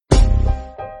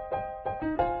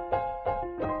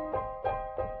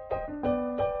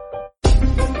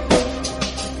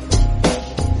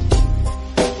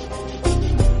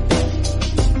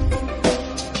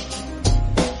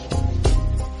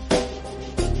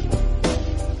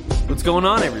What's going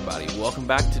on, everybody? Welcome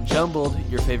back to Jumbled,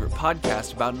 your favorite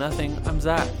podcast about nothing. I'm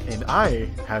Zach. And I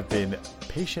have been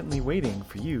patiently waiting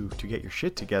for you to get your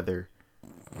shit together.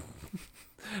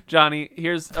 Johnny,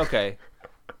 okay.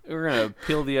 We're gonna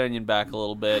peel the onion back a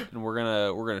little bit, and we're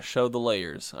gonna show the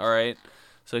layers. All right.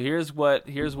 So here's what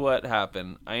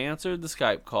happened. I answered the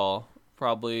Skype call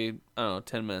probably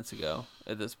 10 minutes ago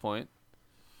at this point,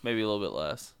 maybe a little bit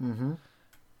less. Mm-hmm.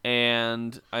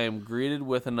 And I am greeted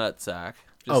with a nutsack.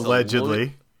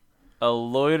 Allegedly. A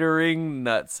loitering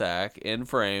nutsack in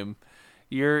frame.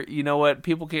 You know what?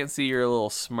 People can't see your little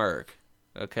smirk,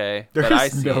 okay? There's but I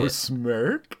see no it.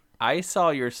 Smirk. I saw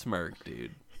your smirk,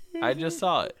 dude. I just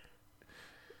saw it.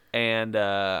 And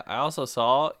I also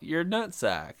saw your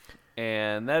nutsack.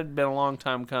 And that had been a long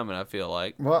time coming, I feel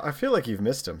like. Well, I feel like you've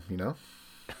missed him, you know?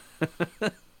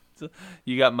 So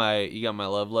you got my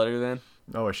love letter then?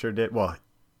 Oh, I sure did. Well,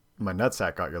 my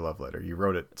nutsack got your love letter. You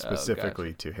wrote it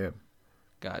specifically to him.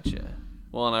 Gotcha.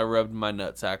 Well, and I rubbed my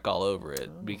nutsack all over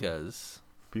it because...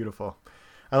 Beautiful.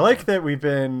 I like that we've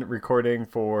been recording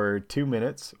for 2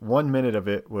 minutes. 1 minute of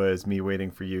it was me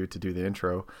waiting for you to do the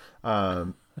intro.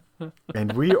 And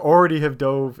we already have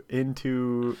dove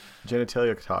into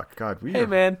genitalia talk. God,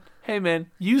 Hey man,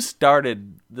 you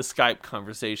started the Skype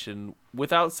conversation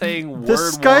without saying the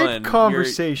word Skype one.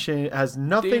 Conversation has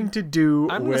nothing to do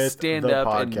I'm with gonna stand the up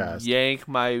podcast. and yank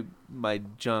my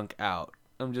junk out.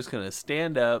 I'm just gonna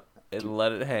stand up and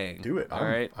let it hang. Do it. All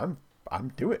right. I'm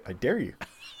do it. I dare you.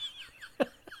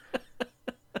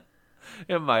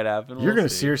 It might happen. You're gonna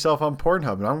see yourself on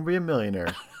Pornhub, and I'm gonna be a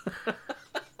millionaire.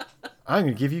 I'm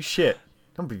gonna give you shit.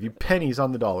 I'm gonna give you pennies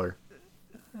on the dollar.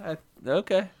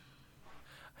 Okay.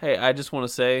 Hey, I just want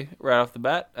to say right off the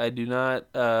bat, I do not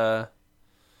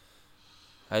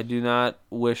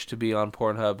wish to be on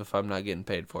Pornhub if I'm not getting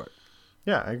paid for it.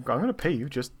 Yeah, I'm gonna pay you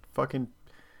just fucking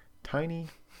tiny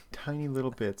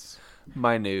little bits.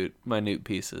 Minute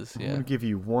pieces. Yeah. I'm gonna give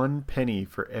you 1 penny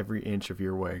for every inch of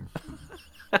your wing.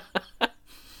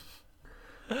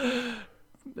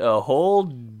 A whole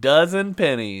dozen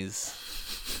pennies.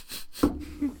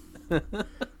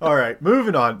 All right,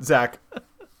 moving on, Zach.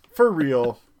 For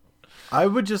real, I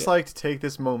would just like to take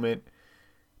this moment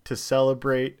to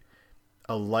celebrate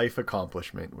a life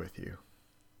accomplishment with you.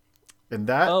 And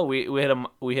that we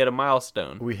hit a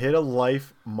milestone. we hit a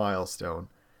life milestone.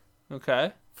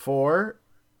 Okay. For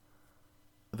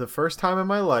the first time in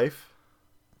my life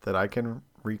that I can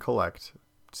recollect,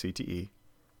 CTE,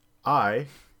 I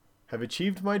have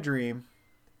achieved my dream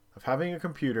of having a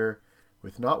computer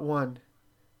with not 1,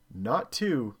 not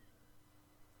 2,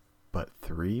 but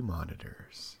 3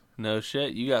 monitors. No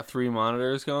shit. You got 3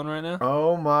 monitors going right now?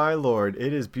 Oh my lord.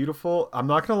 It is beautiful. I'm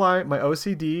not going to lie. My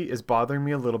OCD is bothering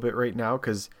me a little bit right now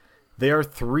because they are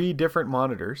 3 different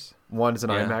monitors. One is an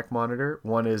iMac monitor.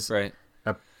 One is a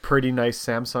pretty nice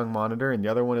Samsung monitor. And the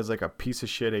other one is like a piece of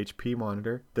shit HP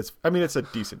monitor. It's a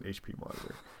decent HP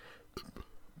monitor.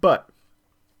 But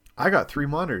I got 3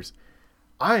 monitors.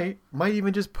 I might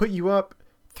even just put you up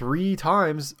 3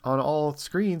 times on all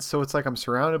screens. So it's like I'm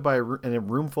surrounded by a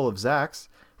room full of Zachs.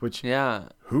 Which,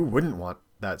 who wouldn't want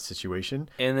that situation?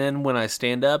 And then when I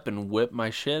stand up and whip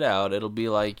my shit out, it'll be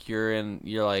like you're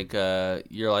like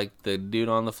the dude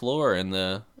on the floor in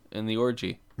the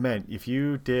orgy. Man, if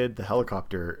you did the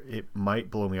helicopter, it might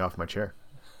blow me off my chair.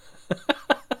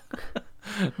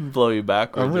 Blow you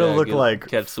backwards. I'm gonna look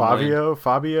like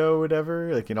Fabio,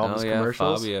 whatever, like in all those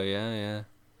commercials. Fabio, yeah.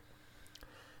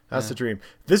 That's the dream.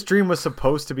 This dream was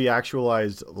supposed to be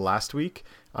actualized last week.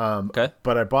 Okay.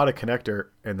 But I bought a connector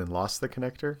and then lost the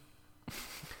connector.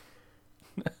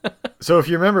 So if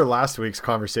you remember last week's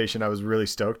conversation, I was really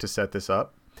stoked to set this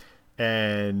up.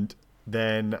 And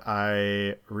then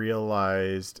I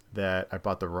realized that I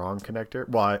bought the wrong connector.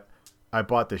 Well, I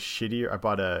bought I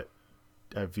bought a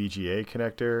VGA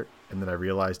connector, and then I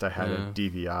realized I had a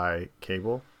DVI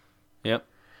cable. Yep.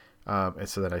 And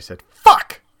so then I said,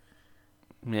 fuck!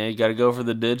 Yeah, you got to go for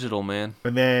the digital, man.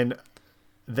 And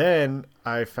then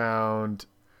I found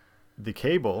the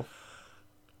cable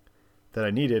that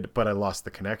I needed, but I lost the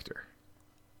connector.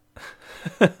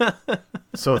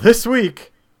 So this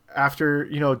week, after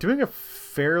doing a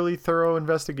fairly thorough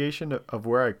investigation of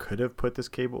where I could have put this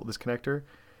connector,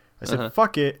 I said,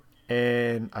 fuck it,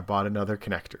 and I bought another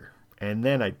connector. And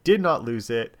then I did not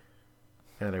lose it,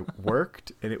 and it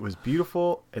worked, and it was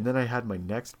beautiful. And then I had my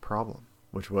next problem,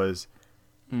 which was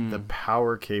the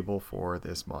power cable for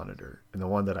this monitor. And the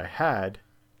one that I had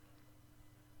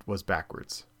was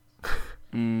backwards.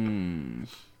 Yikes.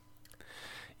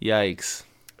 It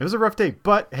was a rough day,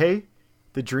 but hey,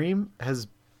 the dream has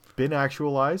been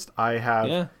actualized. I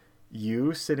have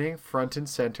you sitting front and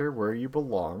center where you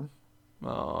belong.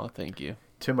 Oh, thank you.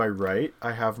 To my right,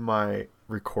 I have my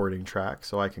recording track,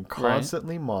 so I can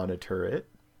constantly monitor it.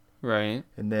 Right.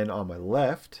 And then on my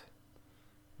left,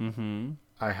 mm-hmm.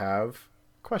 I have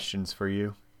questions for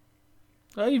you.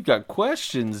 Oh, you've got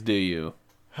questions, do you?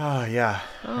 Oh, yeah.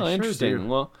 Oh, interesting.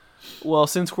 Sure, well,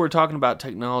 since we're talking about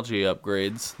technology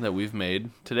upgrades that we've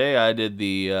made, today I did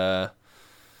the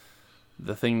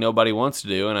thing nobody wants to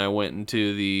do, and I went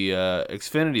into the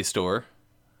Xfinity store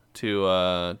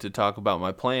to talk about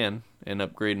my plan and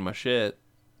upgrading my shit.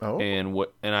 Oh.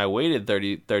 And I waited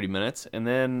 30 minutes, and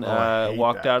then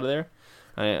walked out of there.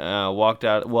 I walked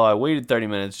out. Well, I waited 30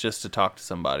 minutes just to talk to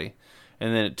somebody,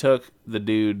 and then it took the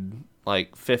dude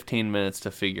like 15 minutes to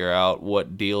figure out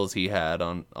what deals he had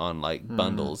on like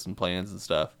bundles and plans and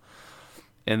stuff.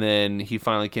 And then he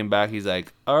finally came back. He's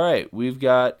like, "All right, we've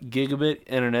got gigabit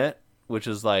internet, which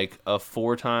is like a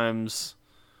 4 times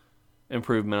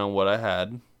improvement on what I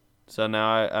had. So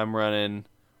now I'm running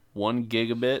 1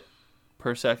 gigabit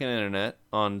per second internet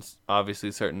on obviously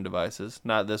certain devices.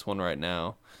 Not this one right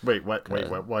now." Wait, what?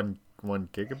 One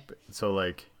gigabit? So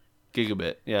like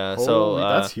gigabit, yeah. Holy, so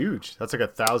that's huge. That's like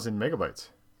 1,000 megabytes.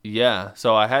 Yeah.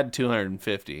 So I had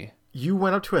 250. You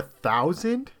went up to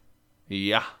 1,000?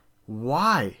 Yeah.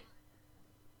 Why?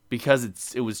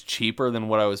 Because it was cheaper than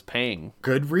what I was paying.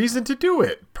 Good reason to do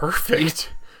it.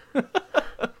 Perfect.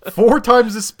 4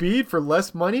 times the speed for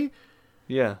less money?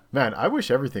 Yeah. Man, I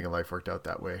wish everything in life worked out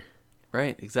that way.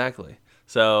 Right, exactly.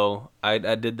 So I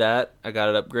did that. I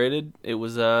got it upgraded. It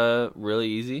was really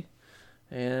easy.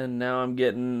 And now I'm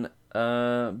getting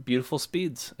beautiful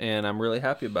speeds, and I'm really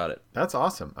happy about it. That's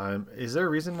awesome. Is there a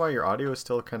reason why your audio is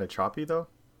still kind of choppy, though?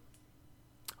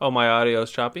 Oh, my audio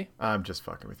is choppy? I'm just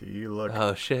fucking with you. You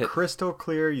look shit. crystal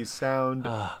clear. You sound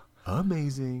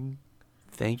amazing.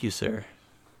 Thank you, sir.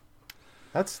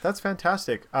 That's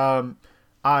fantastic.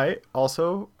 I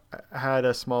also had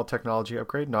a small technology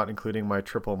upgrade, not including my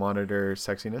triple monitor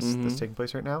sexiness that's taking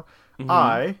place right now.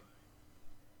 I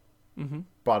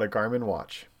bought a Garmin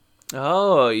watch.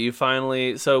 Oh, you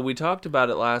finally... So we talked about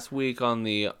it last week on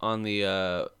the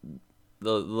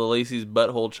Lacey's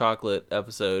Butthole Chocolate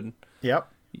episode.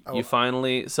 Yep. You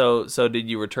finally... So did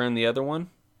you return the other one?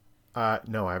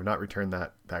 No, I have not returned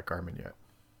that Garmin yet.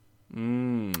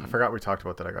 I forgot we talked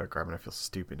about that. I got a Garmin. I feel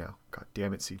stupid now. God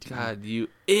damn it, CT. God, you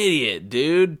idiot,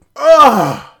 dude.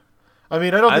 Ugh! I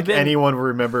mean, I don't think anyone will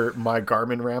remember my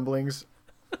Garmin ramblings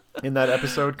in that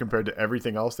episode compared to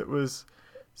everything else that was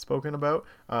spoken about.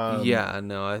 Yeah,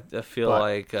 no, I feel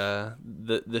like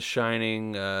the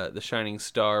shining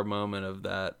star moment of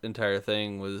that entire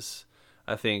thing was,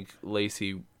 I think,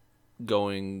 Lacey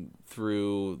going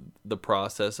through the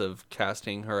process of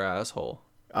casting her asshole.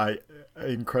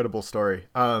 Incredible story.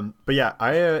 But yeah,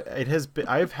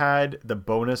 I've had the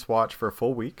bonus watch for a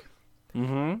full week.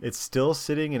 It's still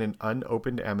sitting in an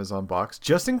unopened Amazon box,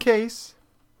 just in case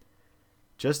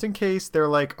they're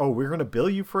like, "Oh, we're gonna bill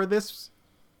you for this,"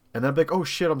 and then I'm like, "Oh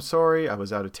shit, I'm sorry, I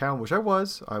was out of town," which I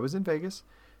was in Vegas,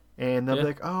 and they'll be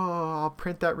like, "Oh, I'll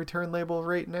print that return label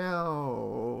right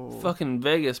now." Fucking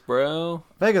Vegas, bro.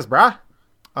 Vegas, brah.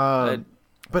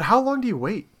 But how long do you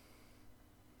wait?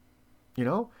 You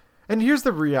know? And here's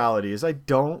the reality is I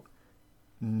don't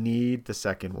need the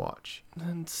second watch.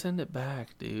 Then send it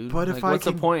back, dude. But if I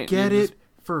can get it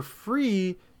for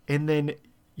free and then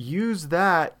use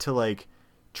that to like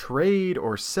trade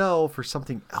or sell for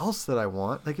something else that I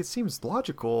want, like it seems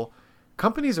logical.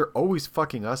 Companies are always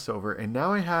fucking us over, and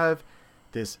now I have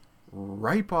this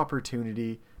ripe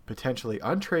opportunity, potentially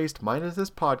untraced, minus this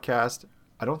podcast.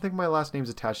 I don't think my last name's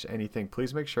attached to anything.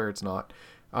 Please make sure it's not.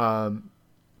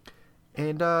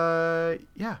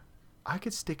 Yeah, I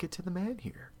could stick it to the man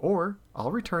here, or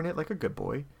I'll return it like a good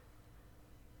boy.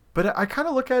 But I kind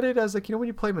of look at it as like, you know, when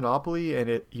you play Monopoly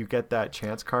and you get that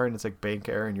chance card and it's like bank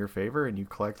error in your favor and you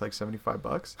collect like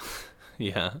 $75.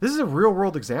 Yeah. This is a real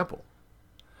world example.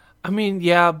 I mean,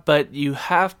 yeah, but you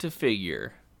have to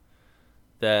figure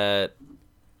that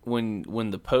when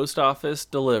the post office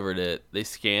delivered it, they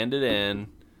scanned it in,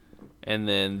 and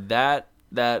then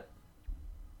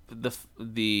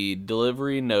the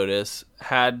delivery notice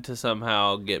had to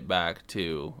somehow get back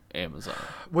to Amazon.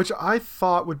 Which I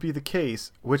thought would be the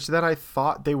case, which then I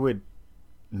thought they would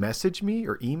message me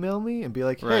or email me and be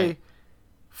like, hey,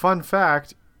 fun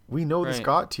fact, we know this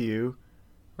got to you.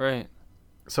 Right.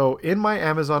 So in my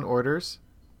Amazon orders,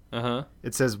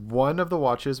 it says one of the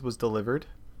watches was delivered.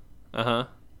 I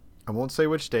won't say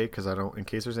which date because I don't, in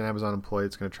case there's an Amazon employee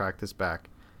that's going to track this back.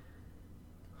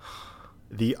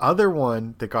 The other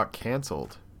one that got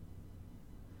canceled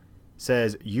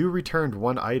says you returned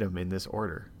one item in this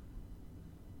order.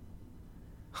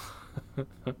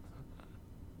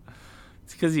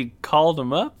 because you called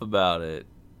him up about it.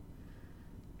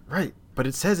 Right, but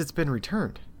it says it's been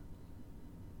returned.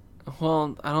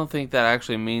 Well, I don't think that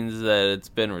actually means that it's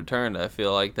been returned. I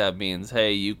feel like that means,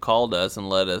 hey, you called us and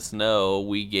let us know.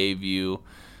 We gave you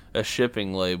a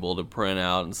shipping label to print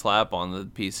out and slap on the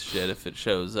piece of shit if it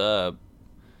shows up.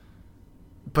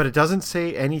 But it doesn't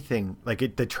say anything.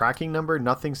 Like, the tracking number,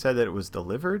 nothing said that it was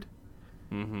delivered.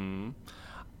 Mm-hmm.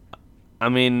 I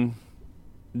mean,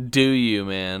 do you,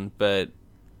 man? But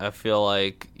I feel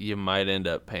like you might end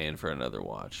up paying for another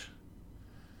watch.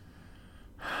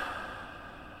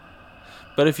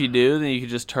 But if you do, then you could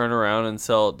just turn around and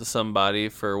sell it to somebody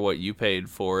for what you paid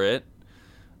for it.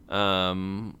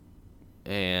 And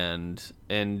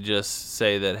just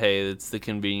say that, hey, it's the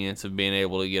convenience of being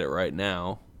able to get it right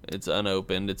now. It's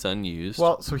unopened, it's unused.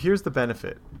 Well, so here's the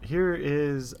benefit. Here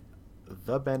is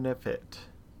the benefit.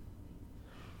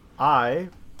 I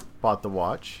bought the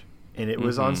watch, and it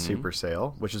was on super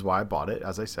sale, which is why I bought it.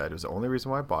 As I said, it was the only reason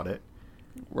why I bought it.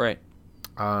 Right.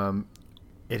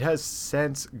 It has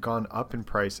since gone up in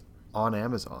price on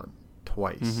Amazon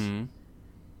twice. Mm-hmm.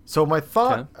 So my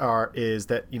thought is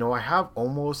that, I have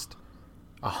almost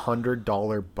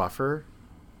 $100 buffer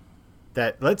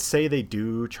that, let's say they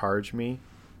do charge me,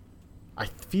 I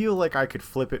feel like I could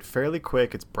flip it fairly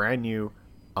quick. It's brand new,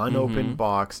 unopened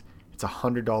box. It's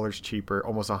 $100 cheaper,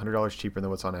 almost $100 cheaper than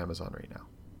what's on Amazon right now.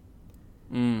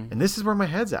 And this is where my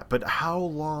head's at. But how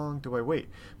long do I wait?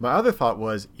 My other thought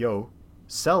was,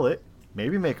 sell it,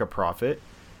 maybe make a profit,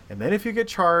 and then if you get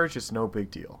charged, it's no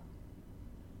big deal.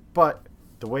 But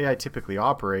the way I typically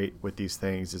operate with these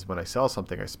things is when I sell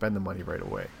something, I spend the money right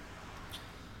away.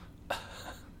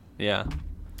 Yeah.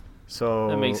 So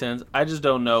that makes sense. I just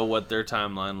don't know what their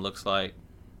timeline looks like.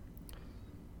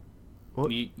 Well,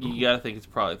 you got to think it's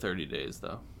probably 30 days,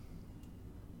 though.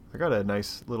 I got a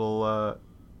nice little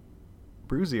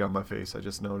bruisey on my face. I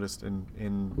just noticed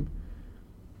in.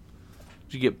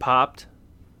 Did you get popped?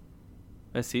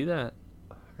 I see that.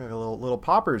 I got a little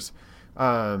poppers.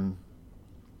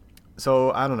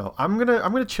 So I don't know. I'm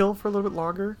gonna chill for a little bit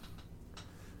longer.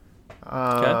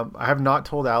 I have not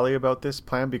told Allie about this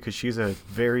plan because she's a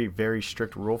very, very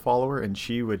strict rule follower, and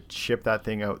she would ship that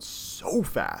thing out so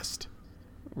fast.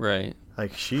 Right.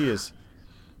 Like, she is.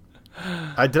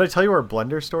 Did I tell you our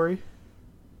blender story?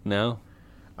 No.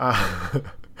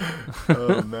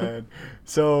 Oh man.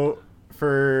 So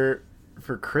for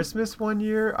Christmas one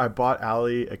year, I bought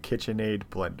Allie a KitchenAid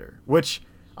blender, which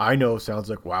I know sounds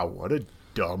like, wow, what a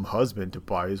dumb husband to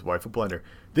buy his wife a blender.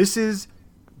 This is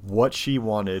what she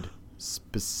wanted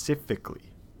specifically.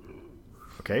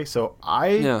 Okay, so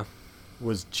I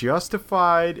was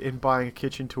justified in buying a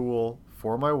kitchen tool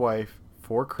for my wife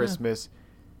for Christmas.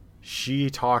 She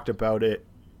talked about it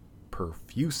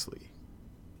profusely.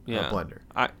 Yeah, a blender.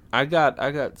 I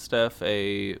got Steph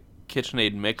a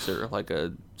KitchenAid mixer, like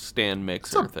a stand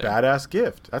mixer thing. It's a badass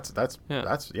gift. That's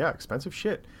expensive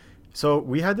shit. So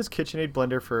we had this KitchenAid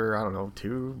blender for, I don't know,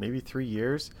 2, maybe 3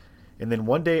 years. And then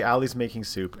one day Allie's making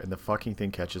soup and the fucking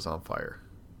thing catches on fire.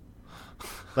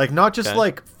 Like, not just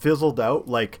like fizzled out,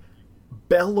 like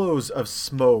bellows of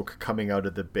smoke coming out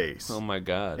of the base. Oh my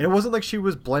God. And it wasn't like she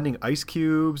was blending ice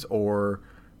cubes or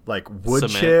like wood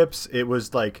chips. It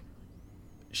was like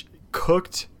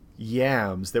cooked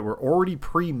yams that were already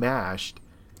pre-mashed.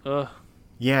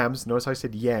 Yams. Notice I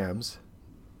said yams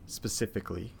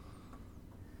specifically.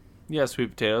 Yeah,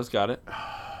 sweet potatoes. Got it.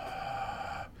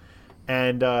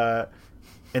 And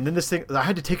then this thing, I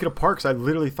had to take it apart because I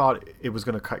literally thought it was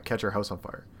going to catch our house on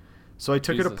fire. So I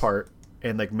took it apart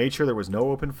and like made sure there was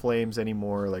no open flames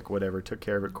anymore, like whatever, took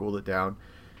care of it, cooled it down.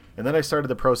 And then I started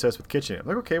the process with KitchenAid. I'm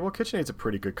like, okay, well, KitchenAid's a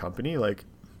pretty good company. Like,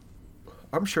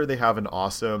 I'm sure they have an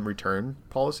awesome return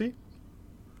policy,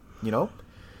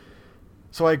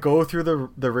 So I go through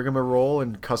the rigmarole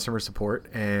and customer support,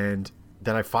 and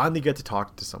then I finally get to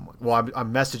talk to someone. Well,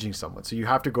 I'm messaging someone. So you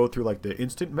have to go through like the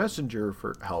instant messenger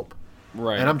for help.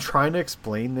 Right. And I'm trying to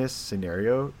explain this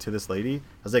scenario to this lady.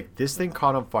 I was like, this thing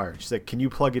caught on fire. She's like, can you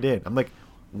plug it in? I'm like,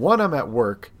 1, I'm at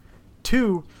work.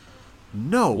 2,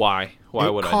 no. Why? Why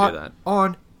would I do that?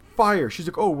 On fire. She's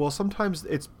like, oh, well, sometimes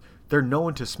they're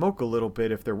known to smoke a little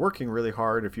bit if they're working really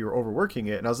hard, if you're overworking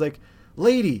it. And I was like,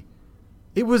 lady,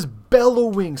 it was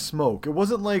bellowing smoke. It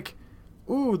wasn't like,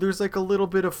 ooh, there's like a little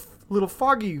bit of little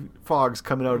fogs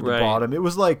coming out of the bottom. It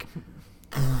was like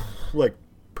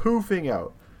poofing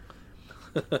out.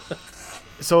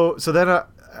 So then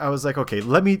I was like, okay,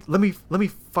 let me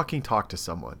fucking talk to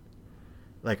someone.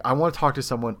 Like, I want to talk to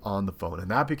someone on the phone,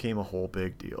 and that became a whole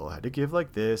big deal. I had to give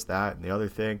like this, that, and the other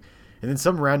thing, and then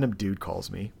some random dude calls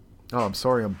me. Oh, I'm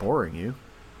sorry, I'm boring you.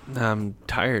 I'm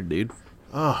tired, dude.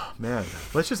 Oh man,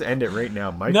 let's just end it right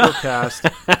now. Microcast,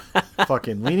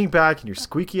 fucking leaning back in your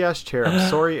squeaky ass chair. I'm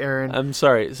sorry, Aaron. I'm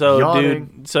sorry. So, yawning.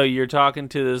 Dude, so you're talking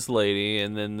to this lady,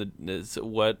 and then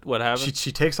what happened?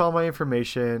 She takes all my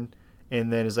information,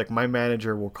 and then is like, my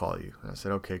manager will call you. And I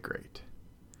said, okay, great.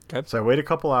 Okay. So I wait a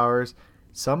couple hours.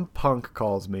 Some punk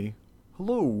calls me.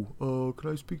 Hello,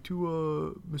 can I speak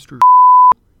to Mr.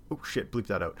 Oh shit, bleep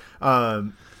that out.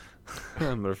 I'm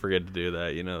gonna forget to do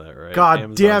that. You know that, right? God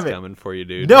Amazon's damn it! Coming for you,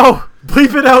 dude. No,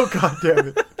 bleep it out. God damn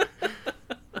it.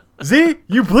 Z,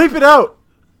 you bleep it out.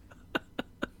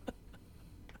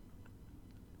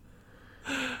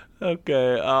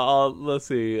 Okay, let's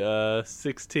see.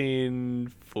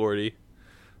 1640.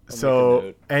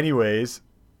 So, anyways,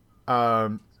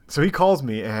 so he calls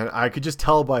me, and I could just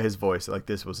tell by his voice like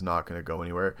this was not going to go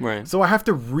anywhere. Right. So I have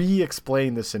to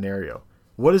re-explain the scenario.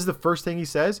 What is the first thing he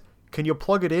says? Can you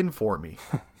plug it in for me?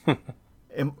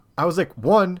 And I was like,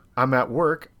 one, I'm at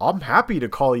work. I'm happy to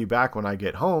call you back when I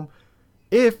get home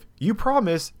if you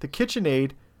promise the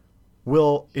KitchenAid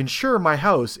will insure my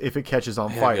house if it catches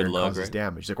on fire and causes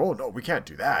damage. He's like, oh, no, we can't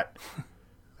do that.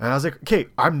 And I was like, okay,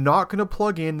 I'm not going to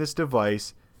plug in this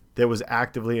device that was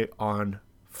actively on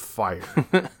fire.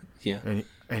 Yeah.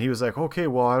 And he was like, okay,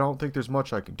 well, I don't think there's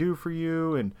much I can do for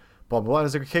you, and blah, blah, blah. And I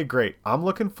was like, okay, great. I'm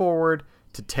looking forward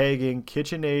to tagging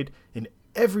KitchenAid in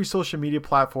every social media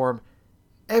platform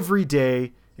every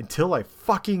day until I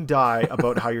fucking die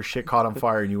about how your shit caught on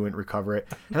fire and you wouldn't recover it.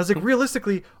 And I was like,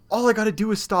 realistically, all I got to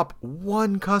do is stop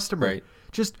one customer. Right.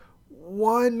 Just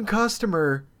one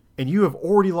customer, and you have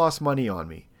already lost money on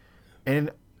me.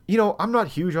 And, you know, I'm not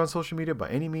huge on social media by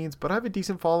any means, but I have a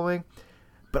decent following.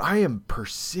 But I am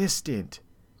persistent.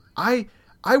 I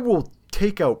will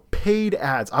take out paid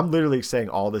ads. I'm literally saying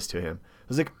all this to him. I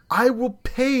was like, I will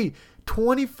pay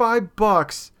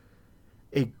 $25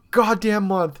 a goddamn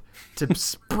month to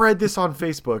spread this on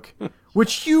Facebook,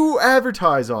 which you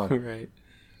advertise on. Right.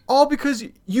 All because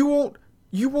you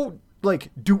won't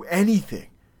like do anything.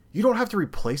 You don't have to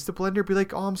replace the blender. Be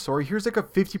like, oh, I'm sorry. Here's like a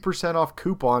 50% off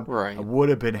coupon. Right. I would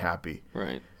have been happy.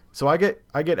 Right. So I get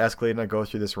escalated and I go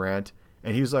through this rant.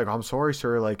 And he was like, I'm sorry,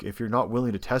 sir. Like, if you're not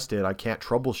willing to test it, I can't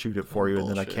troubleshoot it for you.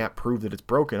 Bullshit. And then I can't prove that it's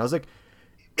broken. I was like,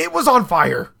 it was on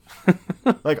fire.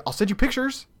 Like, I'll send you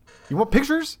pictures. You want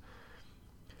pictures?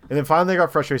 And then finally I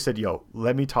got frustrated. I said, yo,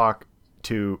 let me talk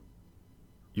to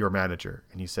your manager.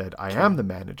 And he said, I am the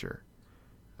manager.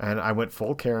 And I went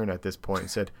full Karen at this point and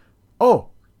said, oh,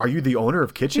 are you the owner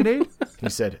of KitchenAid? He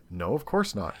said, no, of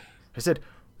course not. I said,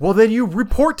 well, then you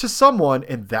report to someone,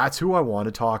 and that's who I want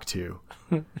to talk to.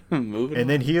 And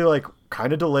then he like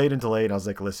kind of delayed. And I was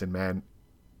like, listen, man,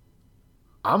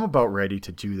 I'm about ready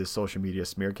to do this social media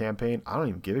smear campaign. I don't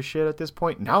even give a shit at this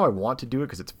point. Now I want to do it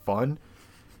because it's fun.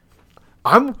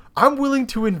 I'm willing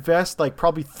to invest like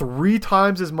probably 3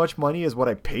 times as much money as what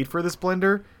I paid for this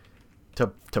blender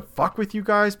to fuck with you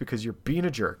guys because you're being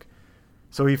a jerk.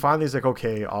 So he finally is like,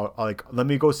 okay, I'll like, let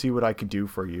me go see what I can do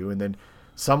for you. And then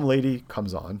some lady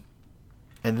comes on,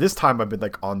 and this time I've been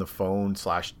like on the phone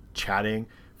 / chatting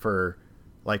for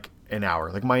like an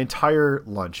hour, like my entire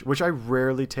lunch, which I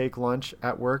rarely take lunch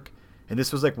at work. And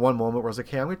this was like one moment where I was like,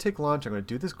 hey, I'm going to take lunch. I'm going to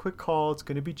do this quick call. It's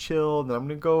going to be chill. And then I'm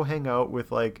going to go hang out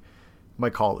with like my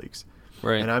colleagues.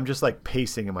 Right. And I'm just like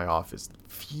pacing in my office,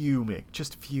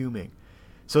 just fuming.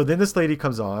 So then this lady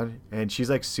comes on and she's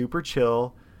like super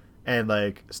chill and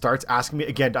like starts asking me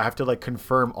again. I have to like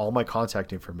confirm all my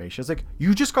contact information. It's like,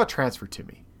 you just got transferred to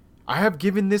me. I have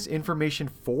given this information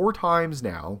 4 times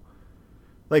now.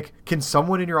 Like, can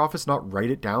someone in your office not write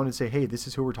it down and say, hey, this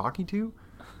is who we're talking to?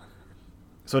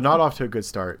 So not off to a good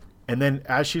start. And then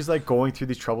as she's like going through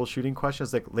these troubleshooting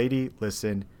questions, like, lady,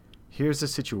 listen, here's the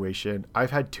situation.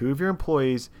 I've had 2 of your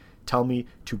employees tell me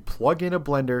to plug in a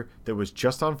blender that was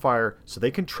just on fire so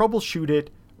they can troubleshoot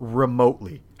it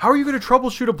remotely. How are you going to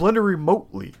troubleshoot a blender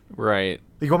remotely? Right.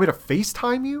 You want me to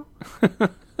FaceTime you?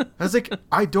 I was like,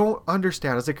 I don't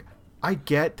understand. I was like, I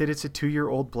get that it's a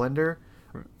 2-year-old blender.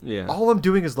 Yeah. All I'm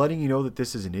doing is letting you know that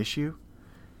this is an issue.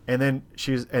 And then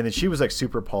she was like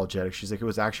super apologetic. She's like, it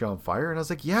was actually on fire. And I was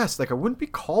like, yes, like I wouldn't be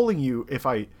calling you if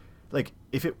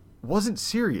it wasn't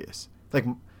serious. Like,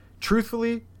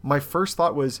 truthfully, my first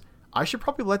thought was I should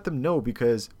probably let them know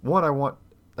because 1, I want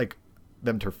like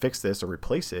them to fix this or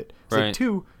replace it. It's right. Like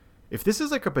 2, if this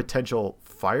is like a potential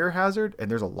fire hazard and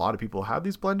there's a lot of people who have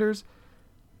these blenders,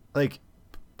 like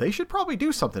they should probably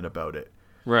do something about it.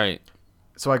 Right.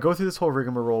 So I go through this whole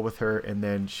rigmarole with her, and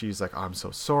then she's like, I'm so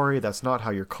sorry. That's not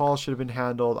how your call should have been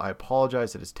handled. I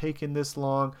apologize that it's taken this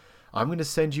long. I'm going to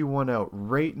send you one out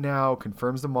right now.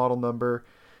 Confirms the model number.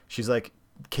 She's like,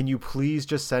 can you please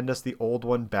just send us the old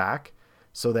one back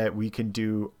so that we can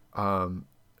do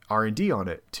R&D on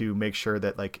it to make sure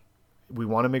that like we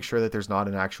want to make sure that there's not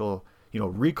an actual,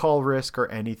 recall risk or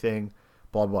anything.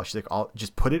 Blah blah blah. She's like, I'll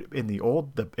just put it in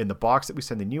in the box that we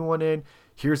send the new one in.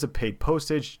 Here's a paid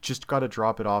postage. Just got to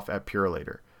drop it off at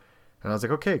Purolator. And I was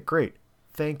like, okay, great,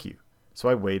 thank you. So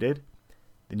I waited.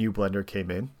 The new blender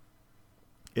came in.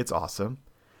 It's awesome.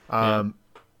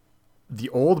 The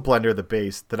old blender, the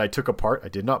base that I took apart, I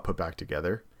did not put back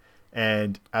together.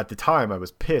 And at the time I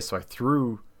was pissed, so I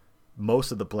threw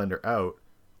most of the blender out.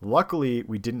 Luckily,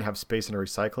 we didn't have space in a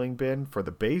recycling bin for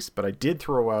the base, but I did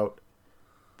throw out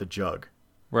the jug.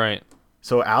 Right.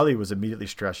 So Allie was immediately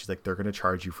stressed. She's like, they're going to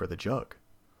charge you for the jug.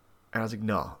 And I was like,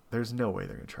 no, there's no way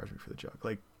they're going to charge me for the jug.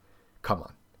 Like, come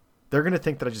on. They're going to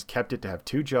think that I just kept it to have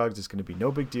 2 jugs. It's going to be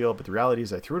no big deal. But the reality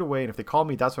is I threw it away. And if they call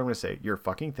me, that's what I'm going to say. Your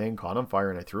fucking thing caught on fire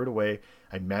and I threw it away.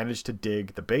 I managed to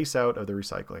dig the base out of the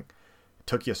recycling. It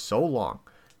took you so long.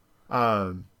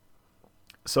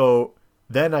 So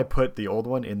then I put the old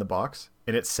one in the box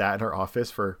and it sat in our office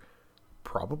for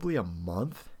probably a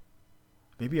month,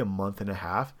 maybe a month and a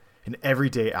half. And every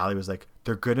day Allie was like,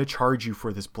 they're going to charge you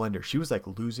for this blender. She was like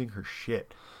losing her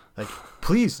shit. Like,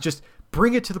 please just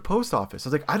bring it to the post office. I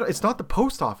was like, it's not the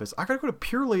post office. I got to go to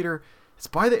Purolator. It's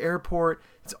by the airport.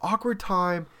 It's awkward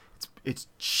time. It's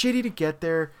shitty to get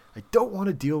there. I don't want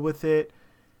to deal with it.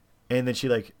 And then she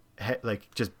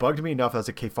just bugged me enough. I was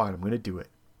like, okay, fine. I'm going to do it.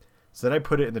 So then I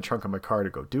put it in the trunk of my car to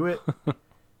go do it.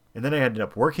 And then I ended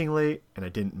up working late and I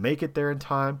didn't make it there in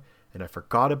time. And I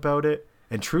forgot about it.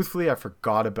 And truthfully, I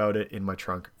forgot about it in my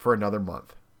trunk for another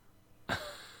month.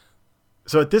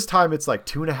 So at this time, it's like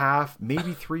 2.5,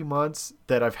 maybe 3 months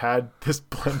that I've had this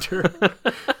blender.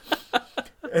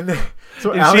 And then,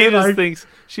 so and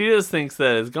she just thinks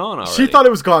that it's gone already. She thought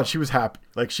it was gone. She was happy.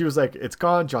 Like, she was like, it's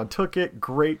gone. John took it.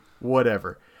 Great.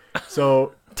 Whatever.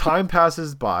 So time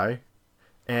passes by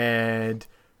and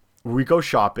we go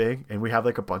shopping and we have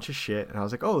like a bunch of shit. And I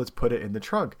was like, oh, let's put it in the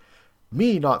trunk.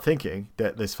 Me not thinking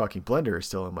that this fucking blender is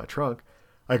still in my trunk.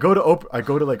 I go to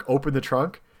open the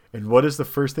trunk, and what is the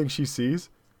first thing she sees?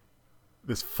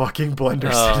 This fucking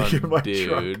blender sitting in my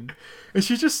trunk. And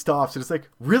she just stops and it's like,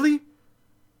 really?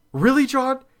 Really,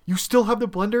 John? You still have the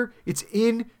blender? It's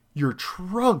in your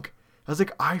trunk. I was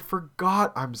like, I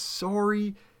forgot. I'm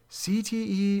sorry.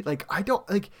 CTE. Like,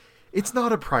 it's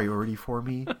not a priority for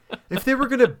me. If they were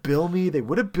going to bill me, they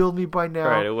would have billed me by now.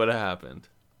 Right, it would have happened.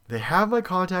 They have my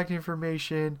contact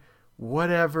information,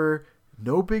 whatever,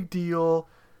 no big deal.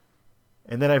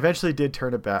 And then I eventually did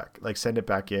turn it back, like send it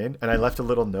back in. And I left a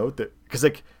little note that, because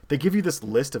like they give you this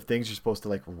list of things you're supposed to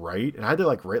like write. And I had to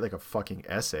like write like a fucking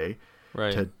essay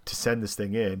to send this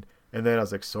thing in. And then I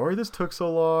was like, sorry, this took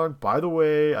so long. By the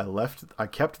way, I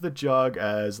kept the jug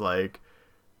as like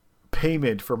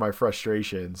payment for my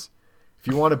frustrations. If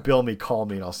you want to bill me, call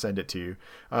me and I'll send it to you.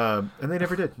 And they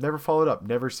never did. Never followed up.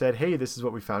 Never said, hey, this is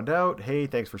what we found out. Hey,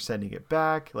 thanks for sending it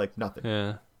back. Like, nothing.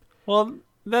 Yeah. Well,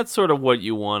 that's sort of what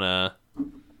you want to...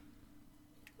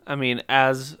 I mean,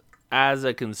 as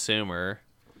a consumer,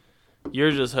 you're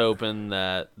just hoping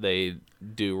that they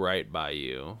do right by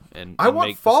you. And I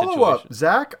want follow-up,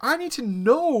 Zach. I need to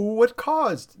know what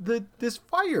caused this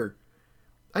fire.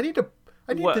 I need to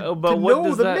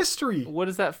know the mystery. What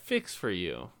does that fix for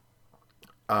you?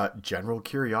 General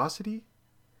curiosity,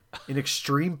 an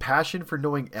extreme passion for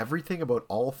knowing everything about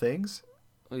all things.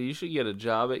 Well, you should get a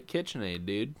job at KitchenAid,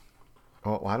 dude.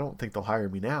 Well, I don't think they'll hire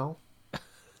me now.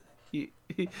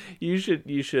 You should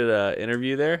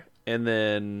interview there and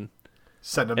then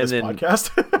send them this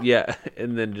podcast. Yeah,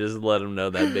 and then just let them know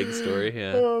that big story.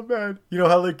 Yeah. Oh man, you know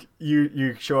how like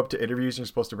you show up to interviews and you're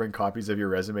supposed to bring copies of your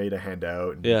resume to hand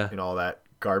out and all that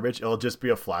garbage. It'll just be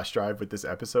a flash drive with this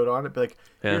episode on it. Be like,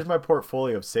 here's my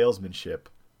portfolio of salesmanship.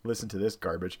 Listen to this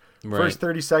garbage. First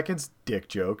 30 seconds, dick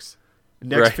jokes.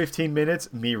 Next 15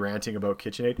 minutes, me ranting about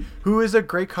KitchenAid, who is a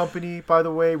great company, by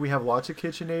the way. We have lots of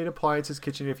KitchenAid appliances.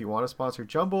 KitchenAid, if you want to sponsor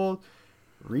Jumbled,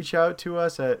 reach out to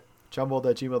us at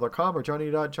jumbled@gmail.com or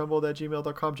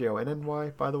johnny.jumbled@gmail.com,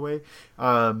 JONNY, by the way.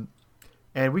 And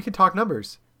we can talk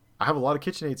numbers. I have a lot of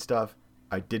KitchenAid stuff.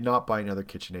 I did not buy another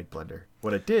KitchenAid blender.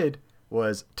 What I did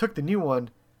was took the new one,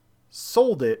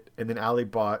 sold it, and then Allie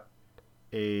bought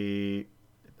a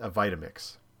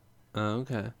Vitamix. Oh,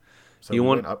 okay. So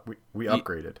we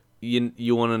upgraded.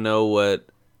 You want to know what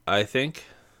I think?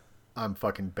 I'm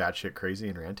fucking batshit crazy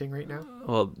and ranting right now.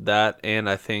 Well, that, and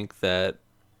I think that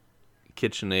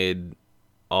KitchenAid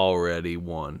already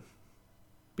won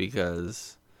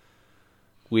because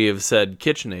we have said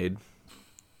KitchenAid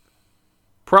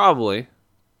probably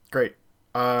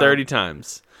 30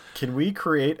 times. Can we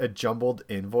create a jumbled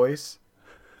invoice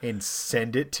and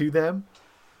send it to them?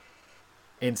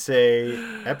 and say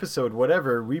episode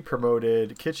whatever we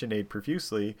promoted KitchenAid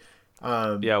profusely.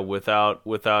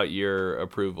 Without your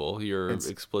approval, your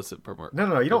explicit permission.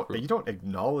 No, you don't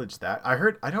acknowledge that.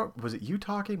 Was it you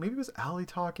talking? Maybe it was Allie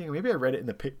talking. Maybe I read it in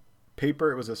the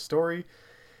paper. It was a story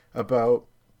about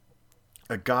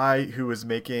a guy who was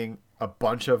making a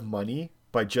bunch of money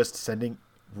by just sending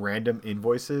random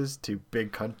invoices to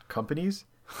big companies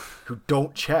who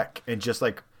don't check and just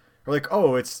like are like,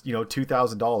 oh, it's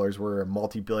 $2,000. We're a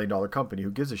multi-billion-dollar company.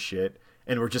 Who gives a shit?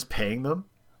 And we're just paying them.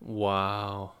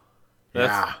 Wow.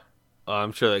 Yeah.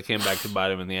 I'm sure that came back to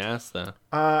bite him in the ass, though.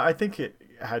 I think it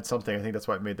had something. I think that's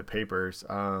why it made the papers.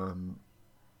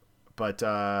 But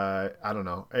I don't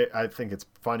know. I think it's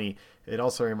funny. It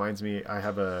also reminds me, I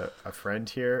have a friend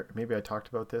here. Maybe I talked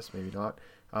about this, maybe not.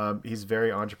 He's very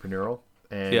entrepreneurial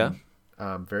and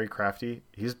very crafty.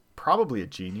 He's probably a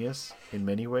genius in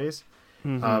many ways.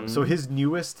 Mm-hmm. So his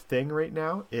newest thing right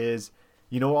now is,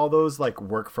 all those like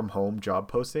work from home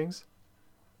job postings?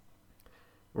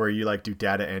 Where you like do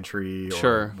data entry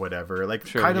or whatever, like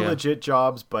kind of legit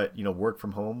jobs, but work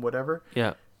from home, whatever.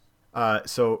 Yeah.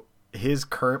 So his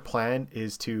current plan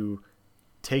is to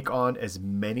take on as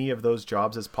many of those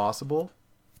jobs as possible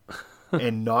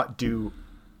and not do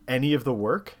any of the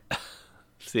work.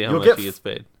 See how much he gets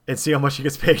paid. And see how much he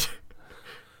gets paid.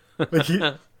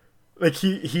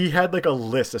 He had like a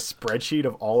list, a spreadsheet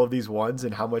of all of these ones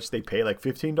and how much they pay, like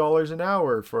 $15 an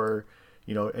hour for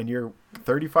and your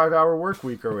 35-hour work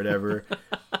week or whatever.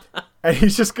 And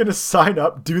he's just going to sign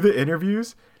up, do the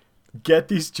interviews, get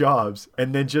these jobs,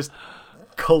 and then just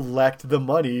collect the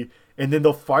money. And then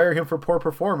they'll fire him for poor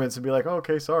performance and be like, oh,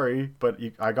 okay, sorry, but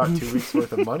I got 2 weeks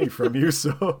worth of money from you.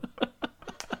 So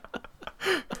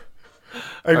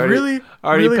I really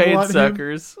paid want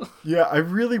suckers. I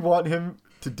really want him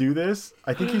to do this.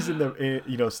 I think he's in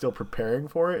the, still preparing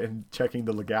for it and checking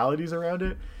the legalities around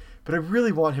it. But I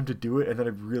really want him to do it, and then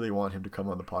I really want him to come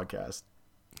on the podcast.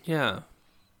 Yeah.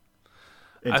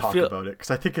 And talk about it, because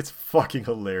I think it's fucking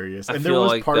hilarious. And there was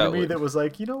like part of me that was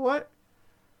like, you know what?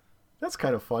 That's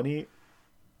kind of funny.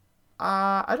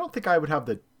 I don't think I would have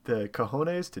the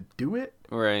cojones to do it.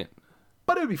 Right.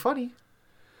 But it would be funny.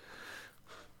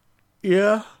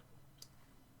 Yeah.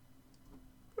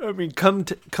 I mean, come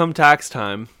tax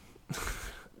time...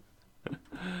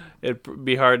 It'd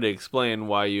be hard to explain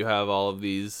why you have all of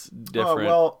these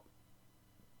different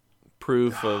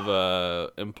proof of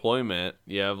employment.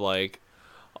 You have like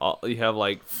 20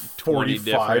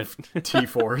 45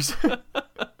 T4s.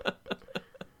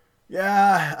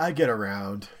 Yeah, I get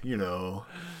around, Yeah,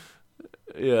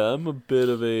 I'm a bit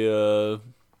of a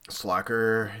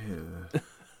slacker.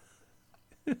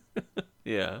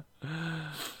 Yeah.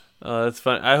 That's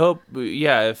fun. I hope.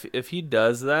 Yeah, if he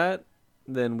does that,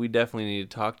 then we definitely need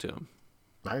to talk to him.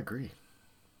 I agree.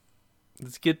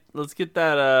 Let's get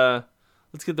the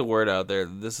word out there.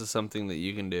 This is something that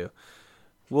you can do.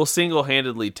 We'll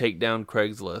single-handedly take down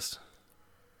Craigslist.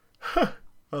 I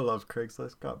love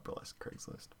Craigslist. God bless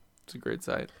Craigslist. It's a great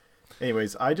site.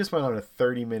 Anyways, I just went on a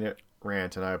 30-minute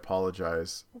rant, and I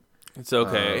apologize. It's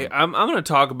okay. I'm going to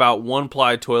talk about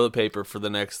one-ply toilet paper for the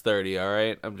next 30, all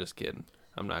right? I'm just kidding.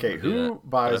 I'm not going to do that. Who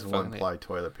buys one-ply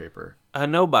toilet paper?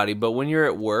 Nobody, but when you're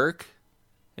at work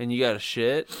and you got to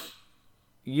shit,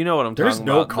 you know what I'm talking about. There's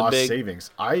no cost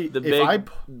savings.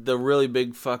 The really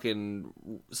big fucking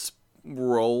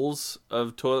rolls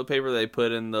of toilet paper they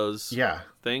put in those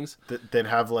things. That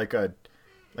have like a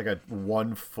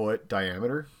 1 foot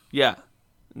diameter. Yeah,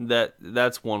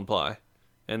 that's one ply,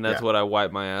 and that's what I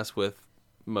wipe my ass with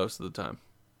most of the time.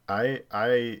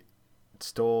 I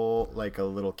stole like a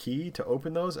little key to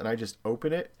open those, and I just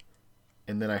open it.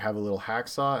 And then I have a little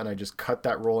hacksaw, and I just cut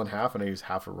that roll in half, and I use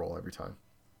half a roll every time.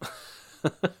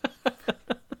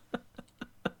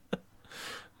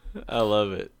 I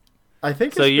love it. I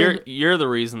think so. You're the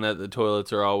reason that the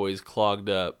toilets are always clogged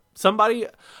up.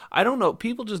 I don't know.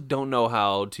 People just don't know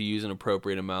how to use an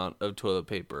appropriate amount of toilet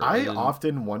paper. I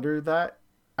often wonder that.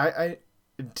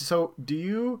 So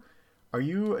are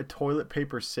you a toilet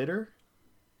paper sitter?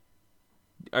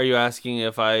 Are you asking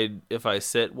if I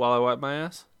sit while I wipe my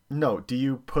ass? No, do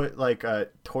you put like a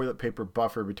toilet paper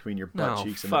buffer between your butt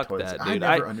cheeks and the toilet? That, I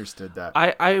never understood that.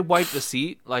 I wipe the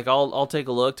seat. Like I'll take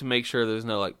a look to make sure there's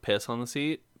no like piss on the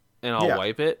seat, and I'll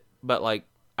wipe it. But like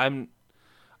I'm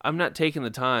not taking the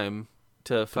time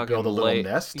to fucking build a little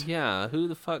nest. Yeah, who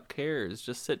the fuck cares?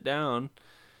 Just sit down,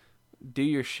 do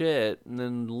your shit, and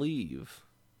then leave.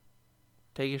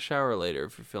 Take a shower later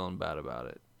if you're feeling bad about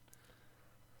it.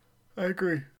 I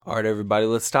agree. All right, everybody,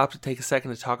 let's stop to take a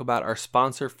second to talk about our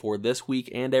sponsor for this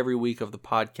week and every week of the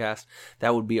podcast.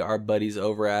 That would be our buddies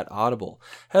over at Audible.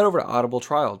 Head over to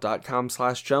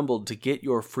audibletrial.com/jumbled to get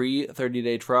your free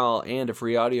 30-day trial and a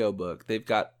free audiobook. They've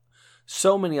got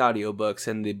so many audiobooks,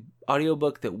 and the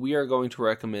audiobook that we are going to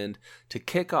recommend to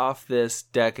kick off this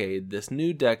decade, this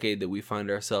new decade that we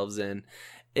find ourselves in,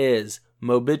 is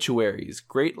Mobituaries,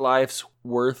 Great Lives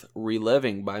Worth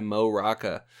Reliving by Mo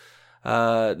Rocca.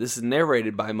 This is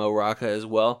narrated by Mo Rocca as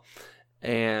well,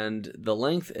 and the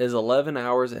length is 11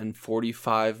 hours and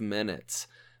 45 minutes.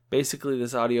 Basically,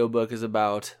 this audiobook is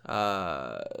about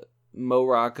Mo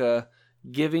Rocca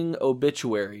giving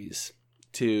obituaries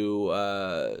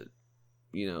to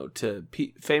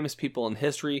famous people in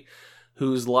history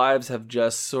whose lives have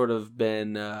just sort of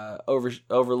been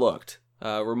overlooked.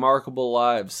 Remarkable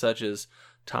lives such as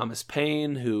Thomas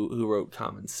Paine, who wrote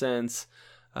Common Sense,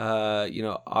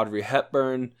 Audrey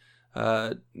Hepburn,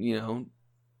 and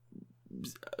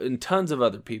tons of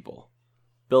other people.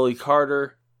 Billy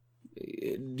Carter.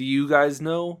 Do you guys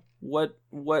know what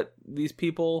these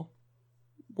people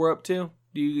were up to?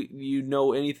 Do you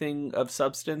know anything of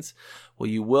substance? Well,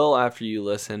 you will after you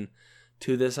listen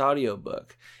to this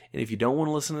audiobook. And if you don't want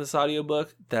to listen to this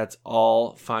audiobook, that's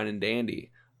all fine and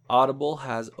dandy. Audible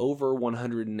has over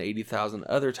 180,000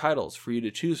 other titles for you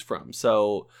to choose from.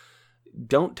 So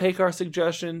don't take our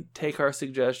suggestion. Take our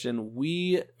suggestion.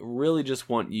 We really just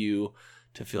want you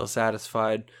to feel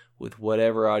satisfied with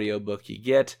whatever audiobook you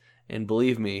get. And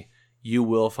believe me, you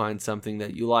will find something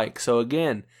that you like. So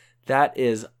again, that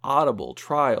is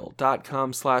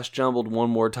audibletrial.com/jumbled.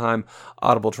 One more time,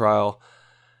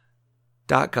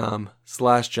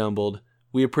 audibletrial.com/jumbled.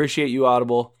 We appreciate you,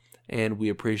 Audible, and we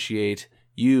appreciate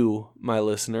you, my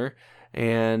listener.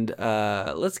 And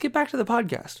let's get back to the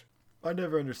podcast. I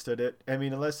never understood it. I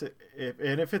mean,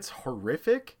 if it's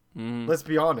horrific, let's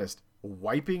be honest,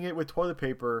 wiping it with toilet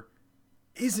paper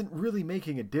isn't really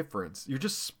making a difference. You're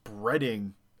just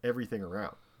spreading everything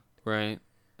around. Right.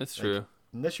 That's true.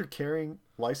 Unless you're carrying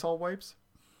Lysol wipes.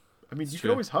 I mean, you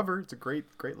can always hover. It's a great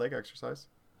leg exercise.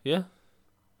 Yeah.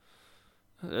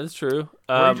 That's true.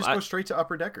 Or you just go straight to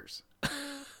upper deckers.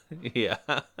 Yeah.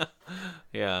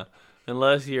 Yeah.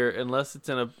 Unless it's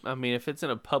if it's in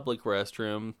a public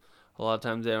restroom, a lot of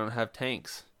times they don't have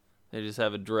tanks. They just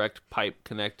have a direct pipe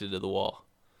connected to the wall.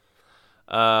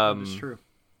 That's true.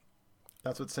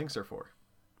 That's what sinks are for.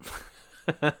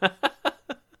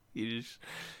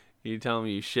 You telling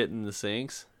me you shit in the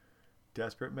sinks?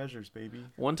 Desperate measures, baby.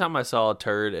 One time I saw a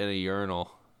turd in a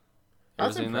urinal.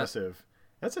 That's impressive.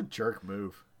 That's a jerk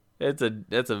move. That's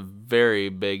a very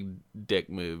big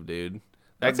dick move, dude.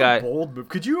 That's a bold move.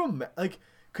 Could you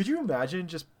imagine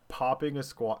just popping a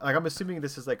squat? Like, I'm assuming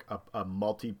this is like a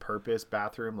multi-purpose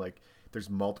bathroom. Like, there's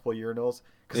multiple urinals.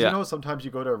 Because sometimes you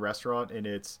go to a restaurant and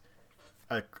it's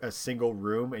a single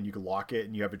room and you can lock it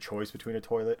and you have a choice between a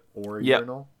toilet or a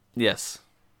urinal. Yes.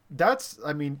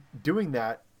 Doing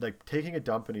that, like taking a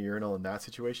dump in a urinal in that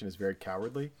situation is very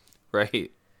cowardly.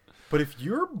 Right. But if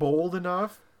you're bold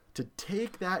enough to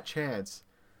take that chance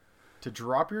to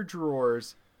drop your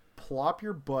drawers, plop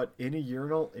your butt in a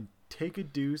urinal and take a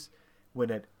deuce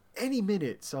when at any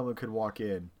minute someone could walk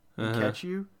in and catch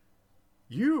you,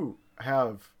 you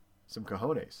have some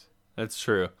cojones. That's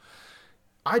true.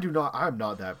 I'm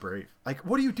not that brave. Like,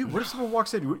 what do you do? What if someone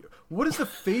walks in? What is the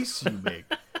face you make?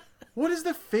 What is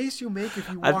the face you make if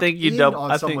you walk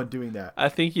on someone doing that? I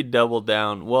think you double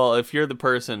down. Well, if you're the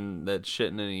person that's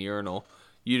shitting in a urinal,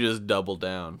 you just double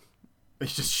down. You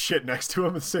just shit next to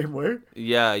him the same way?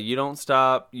 Yeah, you don't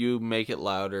stop. You make it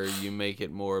louder. You make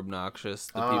it more obnoxious.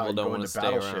 The people don't want to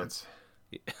stay around.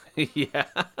 Shits. Yeah,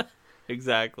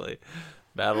 exactly.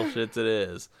 Battle shits it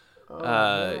is. Oh,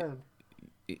 man.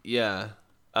 Yeah.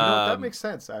 That makes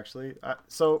sense, actually.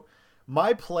 So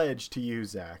my pledge to you,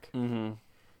 Zach,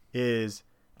 is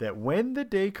that when the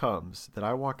day comes that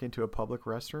I walk into a public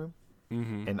restroom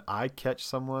and I catch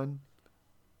someone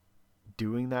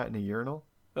doing that in a urinal,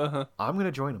 I'm going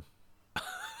to join them.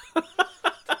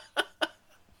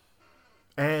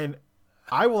 And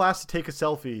I will ask to take a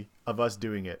selfie of us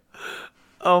doing it.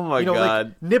 Oh my God.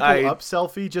 Like nipple up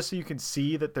selfie just so you can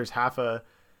see that there's half a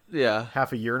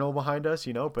urinal behind us,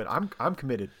 but I'm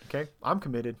committed. Okay. I'm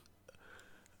committed.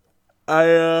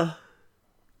 I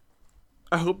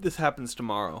hope this happens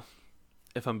tomorrow,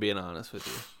 if I'm being honest with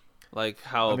you. Like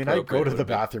how I go to the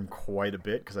bathroom quite a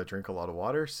bit because I drink a lot of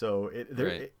water. So it's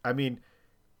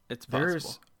possible.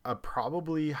 There's a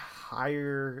probably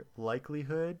higher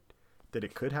likelihood that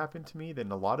it could happen to me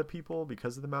than a lot of people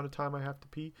because of the amount of time I have to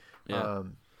pee. Yeah.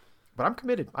 But I'm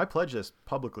committed. I pledge this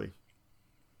publicly.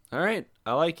 All right,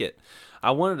 I like it.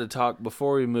 I wanted to talk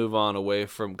before we move on away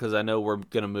from, because I know we're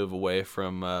gonna move away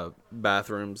from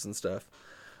bathrooms and stuff.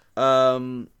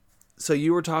 So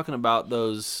you were talking about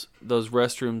those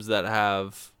restrooms that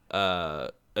have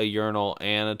a urinal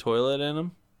and a toilet in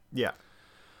them. Yeah.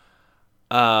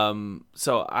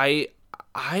 So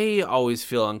I always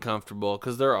feel uncomfortable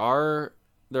because there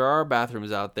are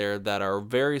bathrooms out there that are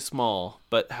very small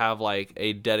but have like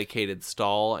a dedicated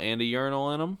stall and a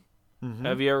urinal in them. Mm-hmm.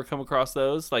 Have you ever come across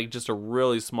those? Like just a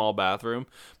really small bathroom,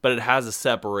 but it has a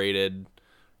separated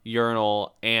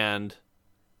urinal and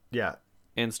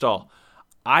stall.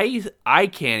 I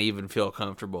can't even feel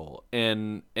comfortable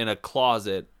in a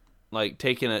closet, like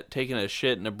taking a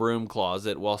shit in a broom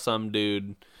closet while some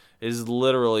dude is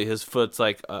literally, his foot's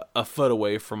like a foot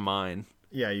away from mine.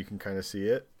 Yeah, you can kind of see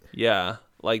it. Yeah,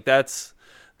 like that's.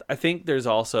 I think there's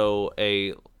also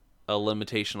a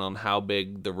limitation on how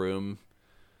big the room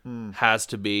has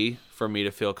to be for me to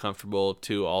feel comfortable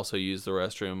to also use the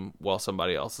restroom while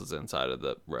somebody else is inside of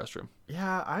the restroom.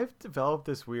 Yeah, I've developed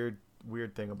this weird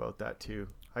thing about that too.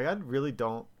 I really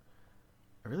don't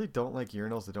like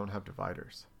urinals that don't have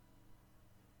dividers.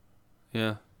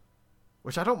 Yeah.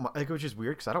 Which I don't like, which is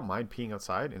weird because I don't mind peeing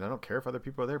outside and I don't care if other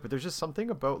people are there, but there's just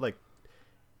something about like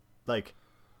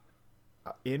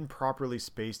improperly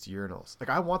spaced urinals. Like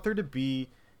I want there to be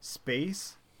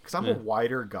space because I'm a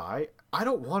wider guy. I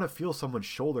don't want to feel someone's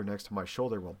shoulder next to my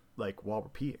shoulder while we're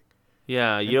peeing.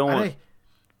 Yeah, you don't want.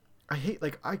 I hate,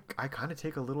 like, I kind of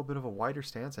take a little bit of a wider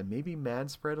stance. I maybe man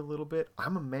spread a little bit.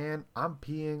 I'm a man. I'm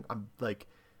peeing. I'm like,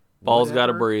 balls got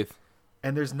to breathe.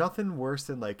 And there's nothing worse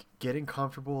than like getting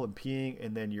comfortable and peeing,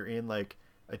 and then you're in like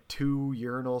a 2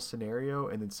 urinal scenario,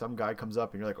 and then some guy comes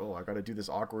up and you're like, oh, I got to do this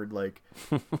awkward like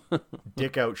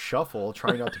dick out shuffle,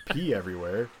 trying not to pee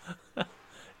everywhere.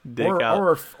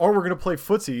 Or we're gonna play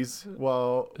footsies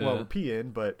while we're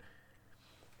peeing. But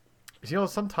you know,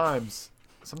 sometimes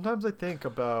I think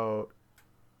about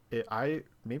it. I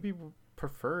maybe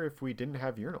prefer if we didn't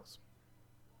have urinals.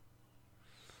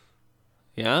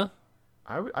 Yeah,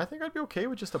 I think I'd be okay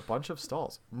with just a bunch of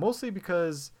stalls, mostly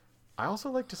because I also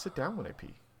like to sit down when I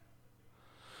pee.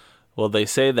 Well, they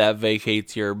say that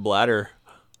vacates your bladder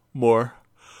more.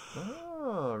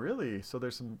 Oh, really? So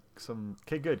there's some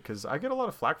okay, good, because I get a lot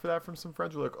of flack for that from some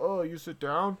friends who are like, oh, you sit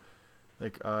down?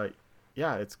 Like,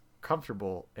 yeah, it's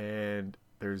comfortable, and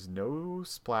there's no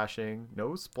splashing,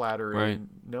 no splattering, right.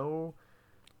 No...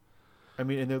 I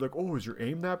mean, and they're like, oh, is your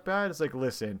aim that bad? It's like,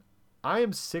 listen, I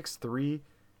am 6'3".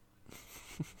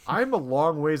 I'm a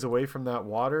long ways away from that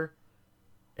water,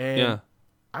 and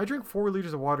I drink 4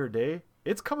 liters of water a day.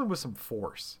 It's coming with some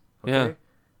force, okay?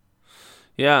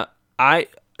 Yeah.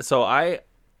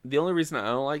 The only reason I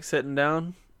don't like sitting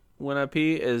down when I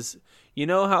pee is, you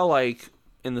know how like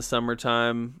in the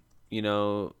summertime, you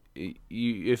know,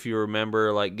 if you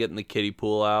remember like getting the kiddie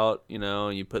pool out, you know,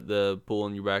 and you put the pool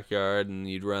in your backyard and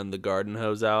you'd run the garden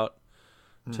hose out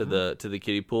to the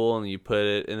kiddie pool, and you put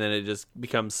it, and then it just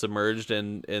becomes submerged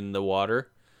in the water.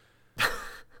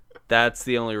 That's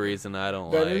the only reason I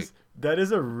don't like. That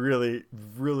is a really,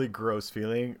 really gross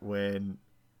feeling when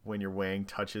your wang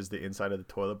touches the inside of the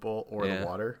toilet bowl or the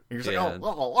water. And you're just like,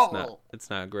 oh. It's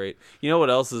not great. You know what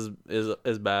else is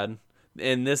bad?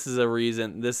 And this is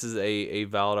a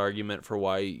valid argument for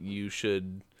why you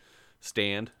should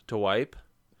stand to wipe.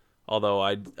 Although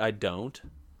I don't.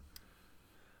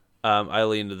 I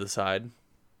lean to the side,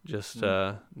 just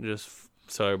so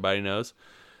everybody knows.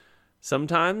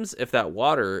 Sometimes if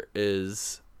you're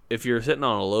sitting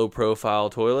on a low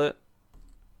profile toilet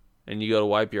and you go to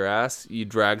wipe your ass, you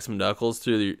drag some knuckles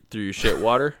through your shit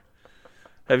water.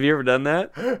 Have you ever done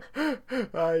that?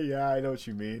 Yeah, I know what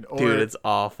you mean. Dude, it's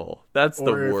awful. That's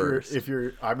the worst.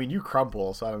 I mean, you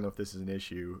crumple, so I don't know if this is an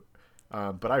issue.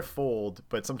 But I fold.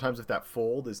 But sometimes if that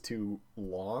fold is too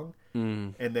long,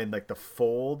 and then like the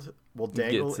fold will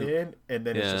dangle in, and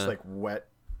then it's just like wet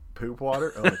poop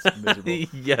water. Oh, it's miserable.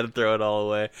 You gotta throw it all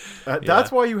away.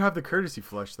 That's why you have the courtesy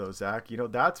flush, though, Zach. You know,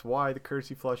 that's why the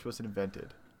courtesy flush was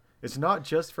invented. It's not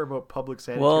just for about public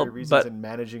sanitary reasons and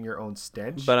managing your own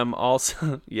stench. But I'm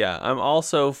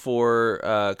also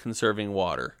for conserving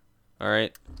water. All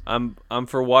right, I'm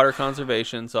for water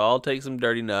conservation, so I'll take some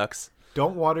dirty knucks.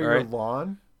 Don't water your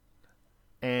lawn.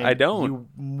 And I don't. You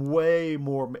way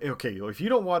more. Okay, if you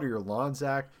don't water your lawn,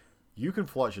 Zach, you can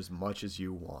flush as much as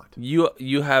you want.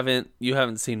 You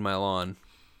haven't seen my lawn,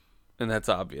 and that's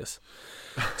obvious.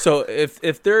 So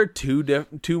if there are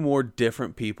two more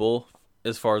different people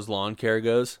as far as lawn care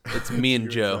goes, it's me and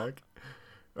Joe.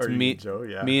 It's me and Joe,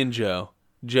 yeah. Me and Joe.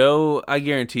 Joe, I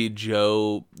guarantee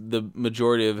Joe, the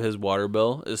majority of his water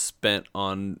bill is spent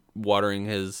on watering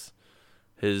his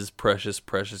his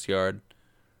precious yard.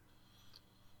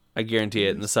 I guarantee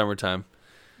it in the summertime.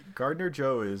 Gardener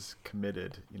Joe is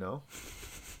committed, you know?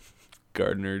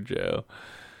 Gardener Joe.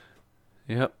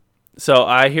 Yep. So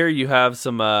I hear you have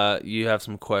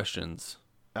some questions.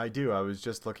 I do. I was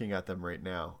just looking at them right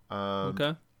now.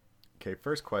 Okay. Okay,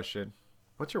 first question.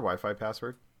 What's your Wi-Fi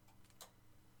password?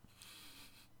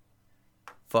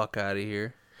 Fuck out of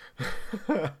here.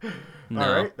 No.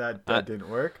 All right, that didn't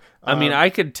work. I mean, I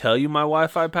could tell you my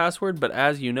Wi-Fi password, but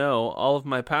as you know, all of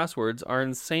my passwords are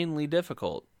insanely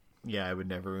difficult. Yeah, I would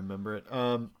never remember it.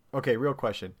 Okay, real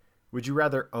question. Would you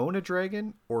rather own a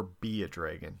dragon or be a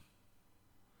dragon?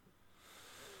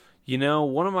 You know,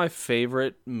 one of my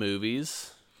favorite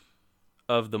movies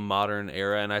of the modern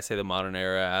era, and I say the modern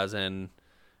era as in,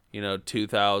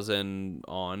 2000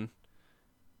 on,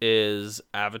 is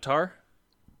Avatar.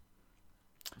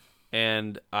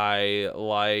 And I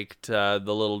liked the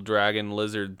little dragon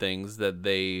lizard things that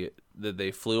they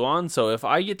flew on. So if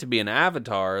I get to be an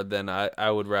avatar, then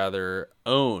I would rather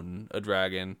own a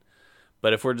dragon.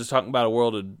 But if we're just talking about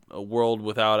a world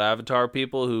without avatar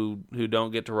people who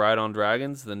don't get to ride on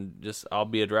dragons, then just I'll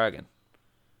be a dragon.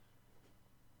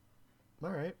 All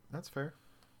right, that's fair.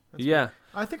 Yeah. Fair.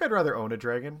 I think I'd rather own a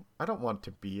dragon. I don't want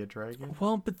to be a dragon.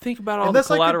 Well, but think about all the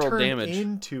collateral damage.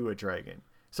 Into a dragon.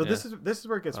 So this is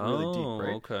where it gets really deep,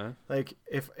 right? Okay. Like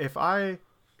if I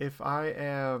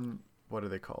am, what are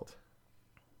they called?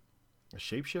 A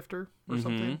shapeshifter or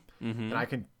something, and I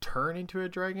can turn into a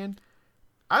dragon,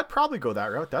 I'd probably go that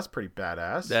route. That's pretty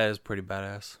badass. That is pretty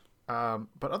badass.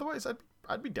 But otherwise,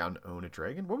 I'd be down to own a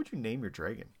dragon. What would you name your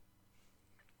dragon?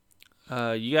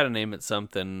 You got to name it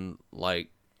something like.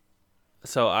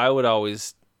 So I would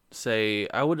always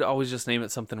just name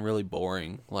it something really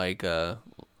boring, like I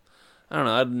don't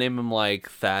know. I'd name him like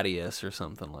Thaddeus or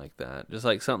something like that. Just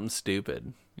like something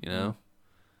stupid, you know?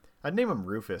 I'd name him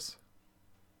Rufus.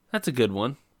 That's a good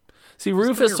one. See,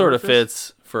 Rufus sort of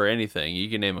fits for anything. You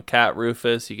can name a cat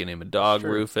Rufus. You can name a dog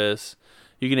Rufus.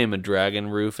 You can name a dragon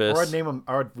Rufus. Or I'd name him.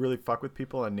 I would really fuck with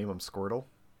people and name him Squirtle.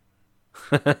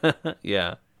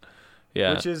 Yeah.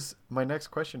 Which is my next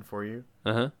question for you.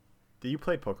 You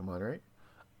played Pokemon, right?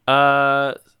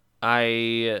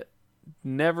 I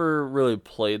never really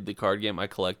played the card game. I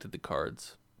collected the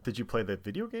cards. Did you play the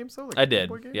video games though? Like I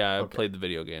did. Yeah, I played the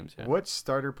video games. Yeah. What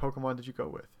starter Pokemon did you go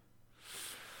with?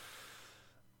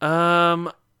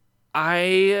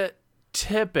 I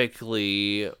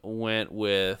typically went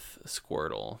with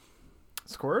Squirtle.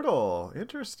 Squirtle,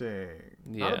 interesting.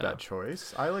 Yeah. Not a bad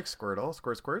choice. I like Squirtle.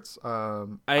 Squirts.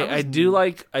 I do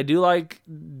like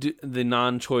the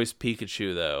non-choice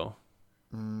Pikachu though.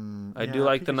 I do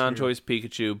like Pikachu. The non-choice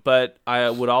Pikachu, but I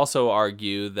would also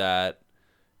argue that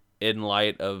in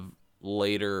light of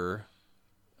later,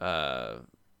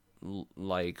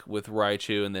 like with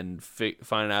Raichu and then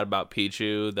finding out about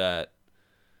Pichu, that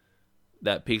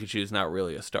Pikachu is not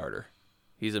really a starter.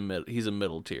 He's a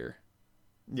middle tier.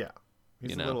 Yeah,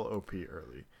 he's a little OP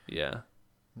early. Yeah.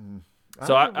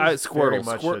 So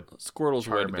Squirtle's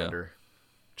the way to go.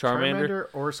 Charmander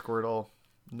or Squirtle.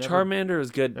 Charmander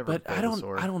is good, but I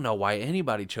don't know why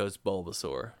anybody chose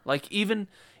Bulbasaur. Like even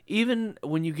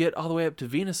when you get all the way up to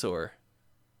Venusaur,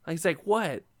 like it's like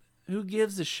what? Who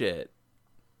gives a shit?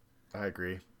 I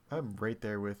agree. I'm right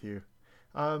there with you.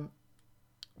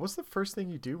 What's the first thing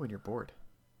you do when you're bored?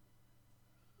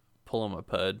 Pull on my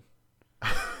pud.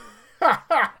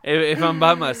 if I'm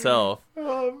by myself.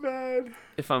 Oh man.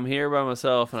 If I'm here by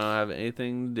myself and I don't have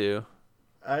anything to do.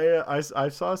 I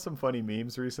saw some funny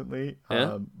memes recently,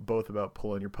 both about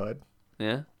pulling your pud.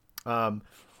 Yeah.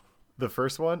 The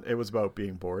first one, it was about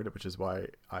being bored, which is why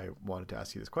I wanted to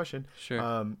ask you this question.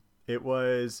 Sure. It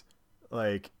was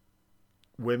like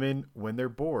women when they're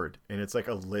bored, and it's like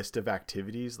a list of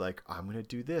activities. Like I'm gonna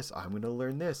do this, I'm gonna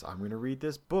learn this, I'm gonna read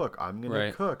this book, I'm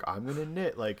gonna cook, I'm gonna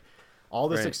knit, like all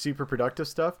this like super productive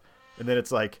stuff. And then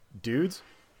it's like, dudes,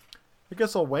 I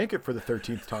guess I'll wank it for the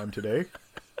 13th time today.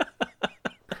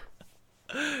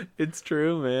 It's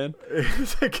true, man.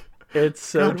 It's like it's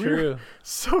so true.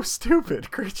 So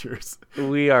stupid creatures.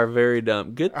 We are very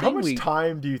dumb. Good thing. How much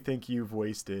time do you think you've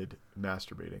wasted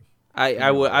masturbating?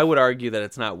 I would argue that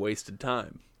it's not wasted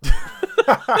time.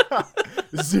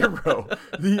 0.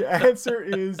 The answer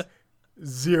is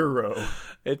 0.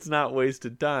 It's not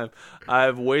wasted time.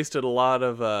 I've wasted a lot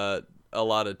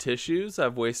of tissues.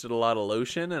 I've wasted a lot of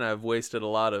lotion, and I've wasted a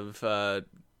lot of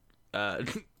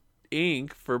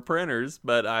ink for printers,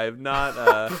 but I've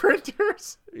not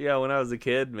printers. Yeah, when I was a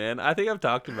kid, man. I think I've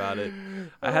talked about it.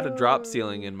 I had a drop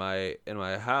ceiling in my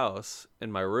house, in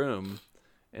my room,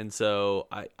 And so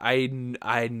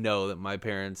I know that my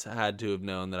parents had to have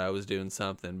known that I was doing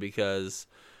something because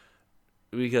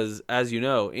as you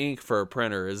know, ink for a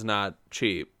printer is not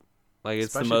cheap. Like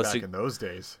it's especially the most back in those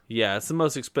days. Yeah, it's the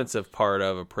most expensive part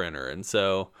of a printer. And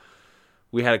so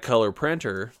we had a color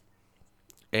printer,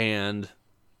 and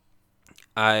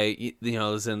it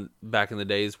was back in the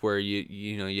days where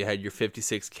you had your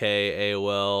 56K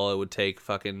AOL. It would take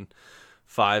fucking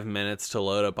 5 minutes to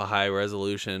load up a high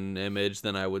resolution image.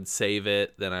 Then I would save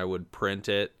it. Then I would print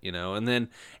it, and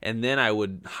then I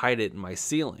would hide it in my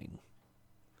ceiling.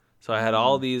 So I had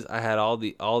all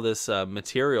this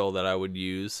material that I would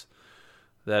use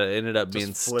that ended up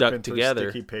being stuck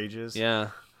together. Sticky pages. Yeah.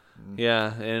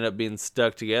 Yeah, it ended up being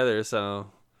stuck together. So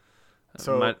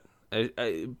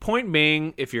point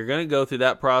being, if you're going to go through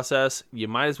that process, you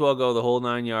might as well go the whole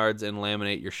 9 yards and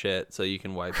laminate your shit so you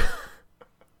can wipe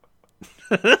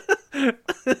it.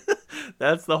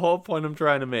 That's the whole point I'm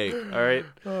trying to make. All right.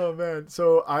 Oh man.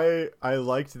 So I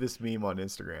liked this meme on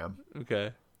Instagram.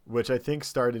 Okay. Which I think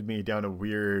started me down a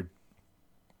weird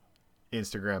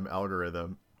Instagram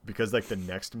algorithm, because like the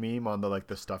next meme on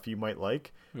the stuff you might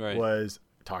like was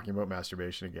talking about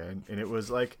masturbation again, and it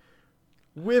was like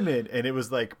women, and it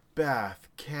was like bath,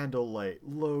 candlelight,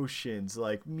 lotions,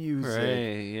 like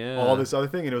music, all this other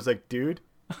thing, and it was like, dude,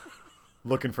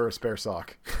 looking for a spare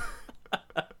sock.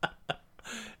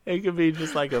 It could be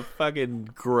just like a fucking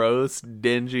gross,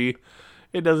 dingy.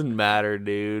 It doesn't matter,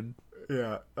 dude.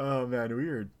 Yeah. Oh man, we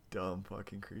are dumb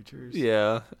fucking creatures.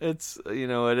 Yeah, it's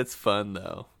it's fun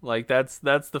though. Like that's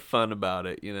the fun about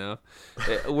it.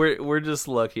 We're just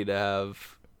lucky to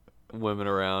have women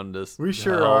around us. We to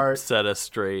sure help are. Set us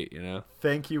straight.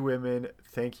 Thank you, women.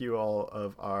 Thank you, all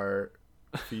of our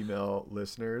female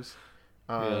listeners.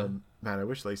 Man, I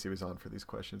wish Lacey was on for these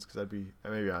questions, because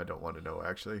maybe I don't want to know.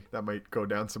 Actually, that might go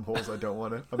down some holes I'm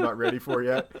not ready for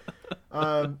yet.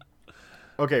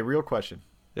 Okay, real question.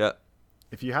 Yeah.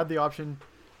 If you had the option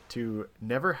to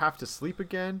never have to sleep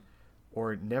again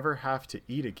or never have to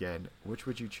eat again, which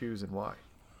would you choose and why?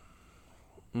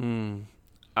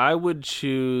 I would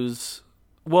choose...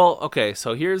 Well, okay,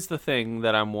 so here's the thing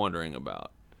that I'm wondering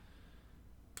about.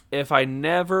 If I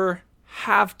never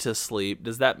have to sleep,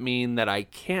 does that mean that I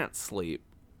can't sleep?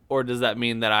 Or does that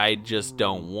mean that I just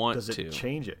don't want to? Does it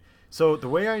change it? So the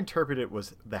way I interpret it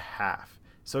was the half.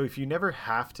 So if you never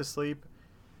have to sleep,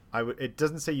 it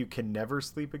doesn't say you can never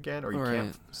sleep again or you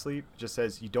can't sleep. It just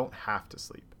says you don't have to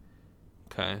sleep.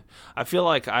 Okay. I feel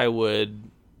like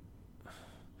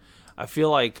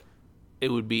it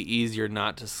would be easier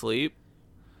not to sleep,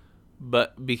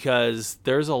 but because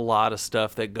there's a lot of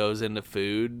stuff that goes into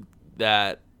food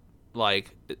that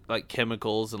like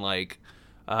chemicals and like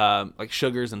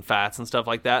sugars and fats and stuff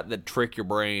like that trick your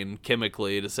brain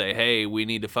chemically to say, hey, we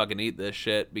need to fucking eat this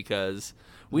shit because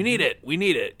we need it.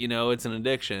 It's an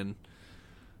addiction.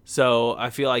 So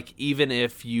I feel like even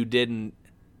if you didn't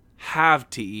have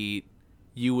to eat,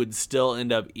 you would still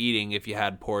end up eating if you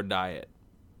had poor diet.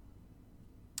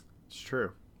 It's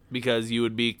true. Because you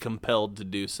would be compelled to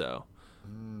do so.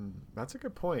 That's a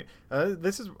good point.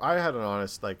 I had an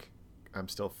honest, I'm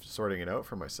still sorting it out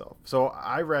for myself. So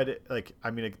I read it,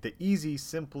 the easy,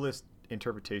 simplest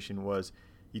interpretation was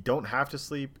you don't have to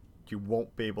sleep, you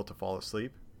won't be able to fall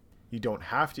asleep. You don't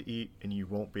have to eat, and you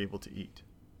won't be able to eat.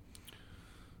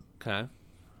 Okay.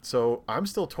 So I'm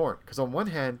still torn, because on one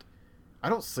hand, I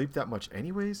don't sleep that much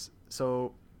anyways,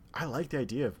 so I like the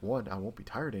idea of, one, I won't be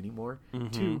tired anymore. Mm-hmm.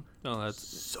 Two, that's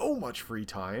so much free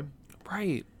time.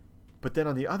 Right. But then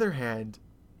on the other hand,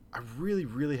 I really,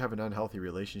 really have an unhealthy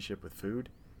relationship with food.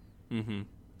 Mm-hmm.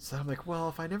 So I'm like, well,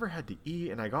 if I never had to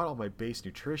eat and I got all my base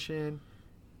nutrition,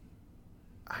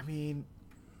 I mean,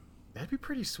 that'd be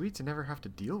pretty sweet to never have to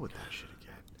deal with that shit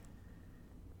again.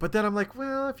 But then I'm like,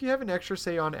 well, if you have an extra,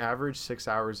 say on average 6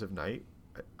 hours of night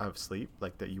of sleep,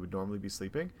 like that you would normally be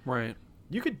sleeping, right,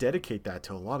 you could dedicate that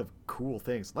to a lot of cool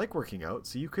things like working out.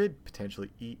 So you could potentially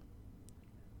eat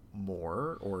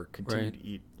more or continue to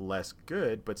eat less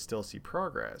good, but still see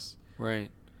progress.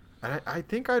 Right. And I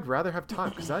think I'd rather have time,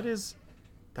 because that is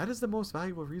the most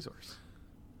valuable resource.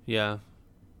 Yeah.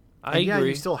 I agree. Yeah,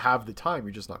 you still have the time.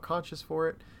 You're just not conscious for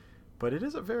it. But it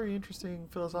is a very interesting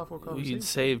philosophical conversation. You'd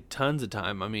save tons of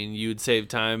time. I mean, you'd save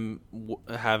time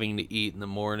having to eat in the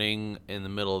morning, in the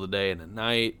middle of the day, and at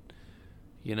night.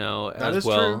 As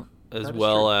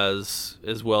well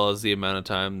as the amount of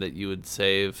time that you would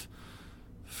save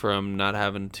from not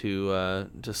having to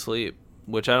sleep,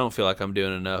 which I don't feel like I'm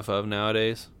doing enough of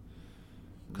nowadays,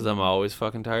 because I'm always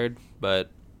fucking tired. But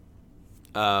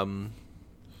yeah,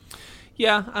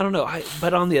 I don't know.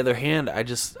 But on the other hand, I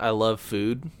love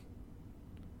food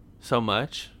so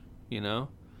much,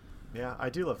 Yeah, I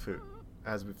do love food,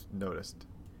 as we've noticed.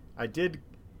 I did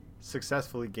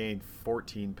successfully gain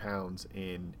 14 pounds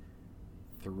in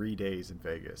 3 days in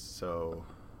Vegas, so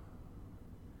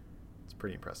it's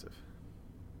pretty impressive.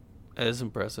 It is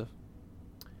impressive.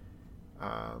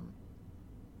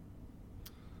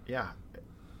 Yeah,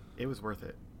 it was worth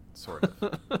it, sort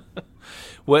of.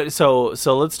 What? So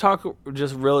let's talk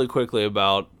just really quickly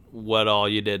about what all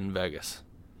you did in Vegas.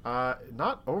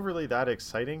 Not overly that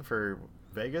exciting for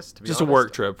Vegas, to be just honest. A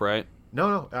work trip, right?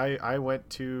 No. I went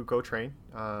to go train.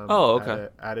 Okay.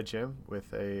 At a gym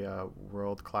with a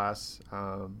world-class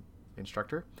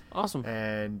instructor. Awesome.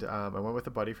 And I went with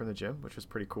a buddy from the gym, which was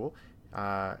pretty cool.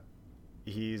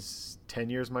 He's 10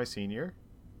 years my senior.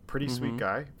 Pretty sweet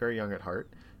guy, very young at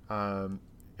heart.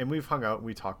 And we've hung out and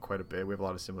we talk quite a bit. We have a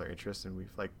lot of similar interests, and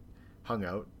we've like hung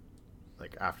out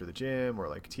like after the gym or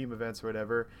like team events or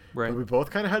whatever. Right. But we both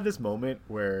kind of had this moment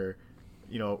where,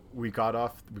 you know, we got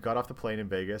off the plane in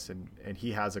Vegas, and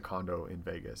he has a condo in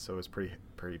Vegas, so it was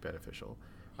pretty beneficial.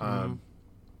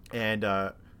 And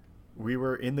we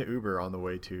were in the Uber on the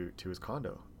way to his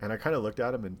condo, and I kind of looked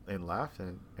at him and laughed,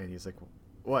 and he's like,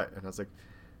 "What?" And I was like,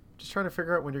 "Just trying to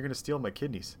figure out when you're going to steal my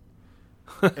kidneys."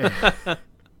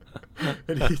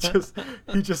 And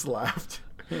he just laughed.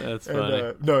 That's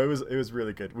funny. No, it was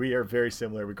really good. We are very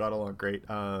similar. We got along great.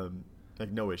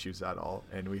 Like no issues at all,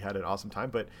 and we had an awesome time.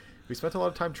 But we spent a lot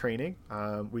of time training.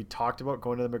 We talked about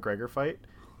going to the McGregor fight,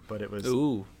 but it was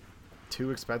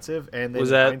too expensive. And then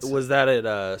was that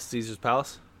at Caesar's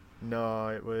Palace? No,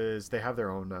 it was. They have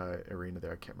their own arena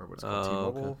there. I can't remember what it's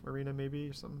called. T-Mobile Arena, maybe,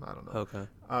 or something. I don't know.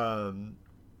 Okay.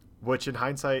 Which in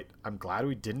hindsight, I'm glad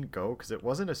we didn't go because it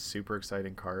wasn't a super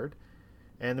exciting card.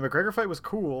 And the McGregor fight was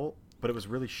cool, but it was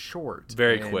really short.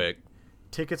 Very quick.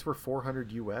 Tickets were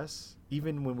 $400 US.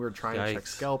 Even when we were trying to check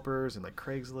scalpers and like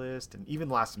Craigslist, and even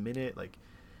last minute, like,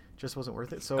 just wasn't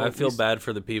worth it. So I feel bad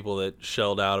for the people that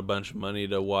shelled out a bunch of money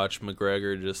to watch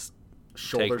McGregor just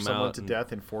shoulder someone to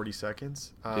death in 40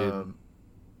 seconds.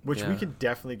 Which we can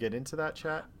definitely get into that,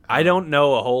 chat. I don't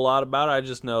know a whole lot about it. I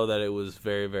just know that it was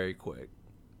very, very quick.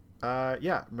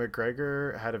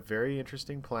 McGregor had a very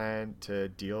interesting plan to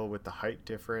deal with the height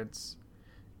difference,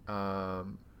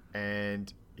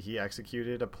 and he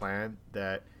executed a plan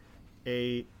that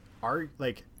the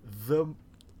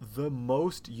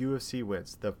most UFC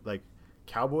wins.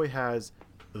 Cowboy has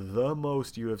the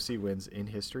most UFC wins in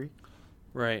history.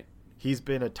 Right. He's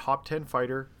been a top 10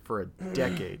 fighter for a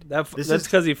decade. That's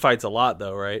because he fights a lot,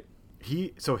 though, right?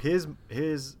 His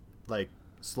like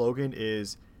slogan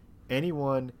is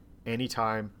anyone,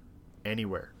 anytime,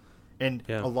 anywhere. And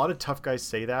a lot of tough guys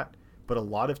say that, but a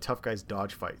lot of tough guys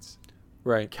dodge fights.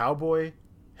 Right. Cowboy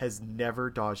has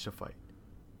never dodged a fight.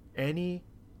 Any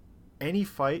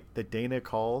fight that Dana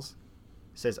calls,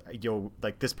 says, yo,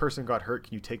 like this person got hurt,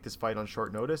 can you take this fight on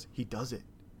short notice? He does it.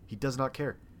 He does not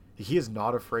care. He is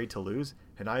not afraid to lose,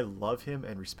 and I love him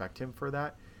and respect him for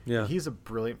that. Yeah. He's a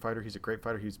brilliant fighter. He's a great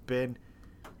fighter. He's been,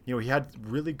 he had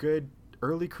really good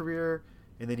early career,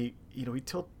 and then he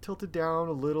tilted down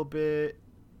a little bit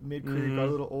mid-career, got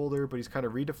a little older, but he's kind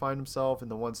of redefined himself in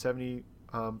the 170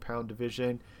 pound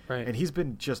division. Right. And he's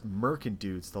been just murking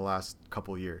dudes the last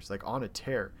couple years, like on a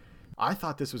tear. I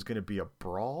thought this was going to be a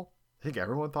brawl. I think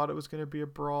everyone thought it was going to be a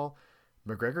brawl.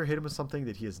 McGregor hit him with something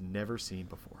that he has never seen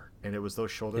before, and it was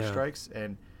those shoulder strikes.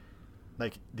 And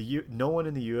like no one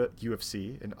in the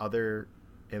UFC and other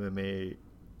MMA,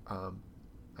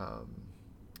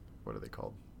 what are they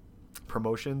called?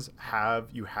 Promotions have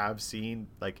seen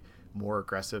like more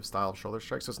aggressive style shoulder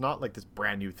strikes. So it's not like this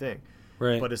brand new thing,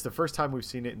 right? But it's the first time we've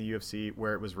seen it in the UFC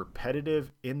where it was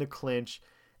repetitive in the clinch,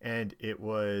 and it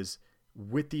was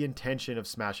with the intention of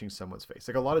smashing someone's face.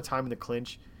 Like a lot of time in the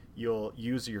clinch, you'll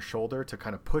use your shoulder to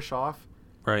kind of push off,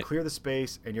 clear the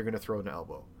space, and you're going to throw an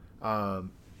elbow. Chael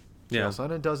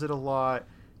Sonnen does it a lot.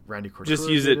 Randy Couture just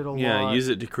use it a lot. Use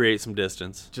it to create some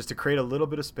distance. Just to create a little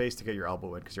bit of space to get your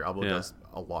elbow in, because your elbow does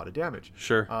a lot of damage.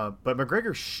 Sure. But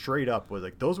McGregor straight up was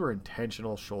like, those were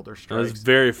intentional shoulder strikes. It was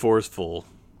very forceful.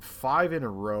 5 in a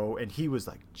row, and he was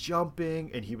like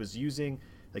jumping, and he was using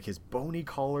like his bony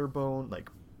collarbone like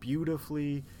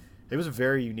beautifully. It was a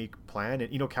very unique plan,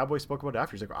 and Cowboy spoke about it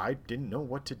after. He's like, I didn't know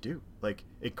what to do. Like,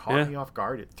 it caught me off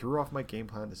guard. It threw off my game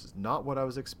plan. This is not what I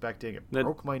was expecting. It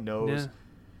broke my nose,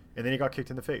 and then he got kicked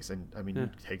in the face. And I mean, you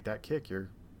take that kick, you're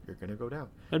gonna go down.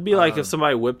 It'd be like if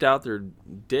somebody whipped out their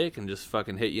dick and just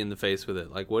fucking hit you in the face with it.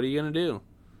 Like, what are you gonna do?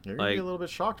 You're gonna be a little bit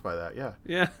shocked by that,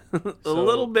 yeah, a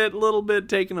little bit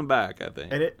taken aback, I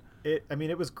think. And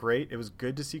it was great. It was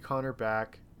good to see Conor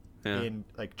back in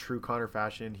like true Conor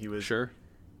fashion. He was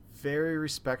very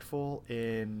respectful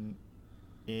in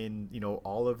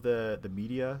all of the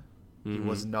media He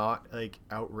was not like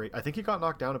outright. I think he got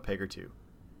knocked down a peg or two.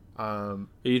 Are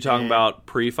you talking about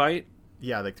pre-fight?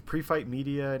 Yeah, like the pre-fight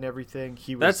media and everything.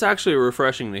 That's actually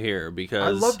refreshing to hear because I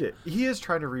loved it. He is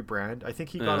trying to rebrand. I think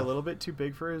he got a little bit too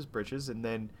big for his britches, and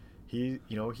then he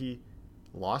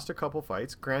lost a couple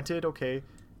fights. Granted, okay,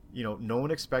 no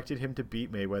one expected him to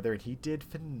beat Mayweather, and he did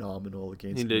phenomenal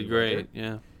against Mayweather. He did great,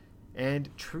 yeah. And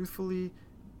truthfully,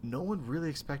 no one really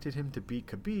expected him to beat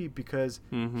Khabib because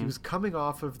he was coming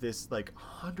off of this like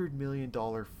 $100 million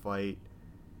fight.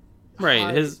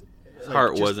 Right, his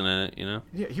heart wasn't in it,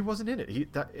 Yeah, he wasn't in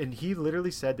it. He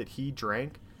literally said that he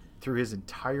drank through his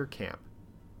entire camp.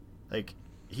 Like,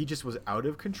 he just was out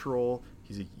of control.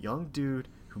 He's a young dude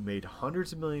who made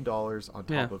hundreds of $millions on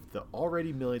top of the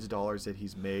already millions of dollars that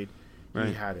he's made.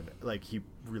 Right. He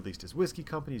released his whiskey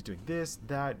company. He's doing this,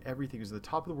 that, everything. He was at the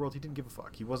top of the world. He didn't give a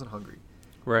fuck. He wasn't hungry.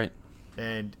 Right.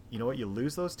 And you know what? You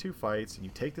lose those 2 fights, and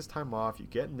you take this time off. You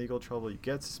get in legal trouble. You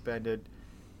get suspended.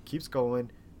 Keeps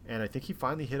going. And I think he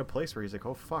finally hit a place where he's like,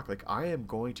 oh, fuck. Like, I am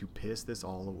going to piss this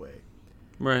all away.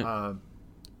 Right.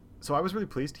 So I was really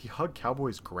pleased. He hugged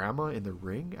Cowboy's grandma in the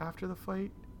ring after the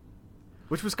fight,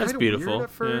 which was kind of weird at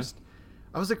first. Yeah.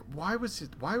 I was like, why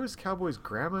was Cowboy's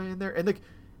grandma in there? And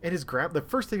the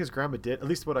first thing his grandma did, at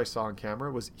least what I saw on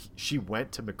camera, was she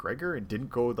went to McGregor and didn't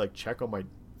go like check on my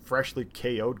freshly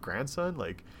KO'd grandson.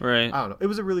 Like, right. I don't know. It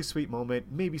was a really sweet moment,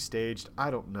 maybe staged.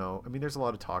 I don't know. I mean, there's a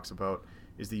lot of talks about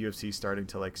is the UFC starting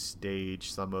to like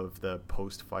stage some of the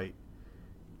post-fight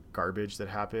garbage that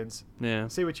happens. Yeah.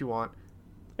 Say what you want.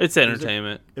 It's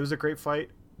entertainment. It was a great fight.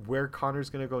 Where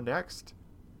Conor's going to go next?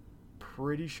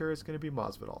 Pretty sure it's going to be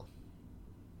Masvidal.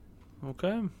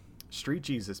 Okay. Street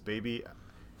Jesus, baby.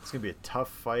 It's going to be a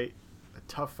tough fight. A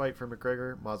tough fight for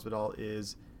McGregor. Masvidal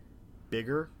is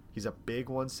bigger. He's a big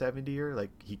 170er.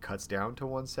 Like, he cuts down to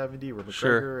 170, where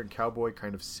McGregor and Cowboy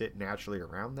kind of sit naturally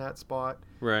around that spot.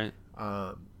 Right.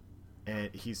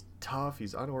 And he's tough.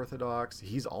 He's unorthodox.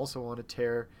 He's also on a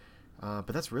tear. But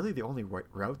that's really the only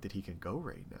route that he can go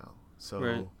right now.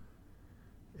 So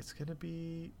it's gonna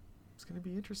be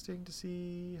interesting to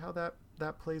see how that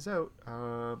plays out.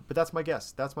 But that's my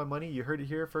guess. That's my money. You heard it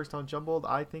here first on Jumbled.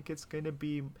 I think it's gonna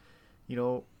be,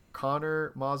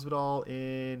 Conor Masvidal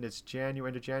in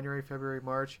end of January, February,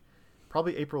 March,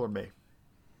 probably April or May.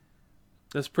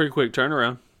 That's a pretty quick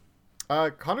turnaround.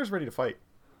 Conor's ready to fight,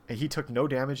 and he took no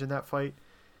damage in that fight.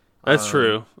 That's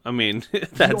true. I mean,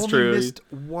 that's true. He missed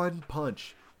one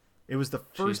punch. It was the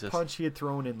first punch he had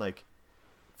thrown in like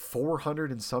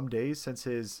 400 and some days since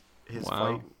his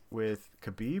fight with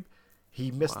Khabib.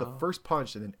 He missed the first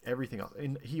punch and then everything else.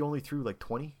 And he only threw like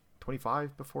 20,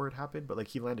 25 before it happened, but like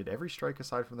he landed every strike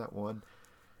aside from that one.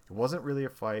 It wasn't really a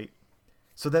fight.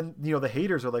 So then, the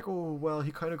haters are like, oh, well,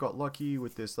 he kind of got lucky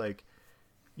with this like,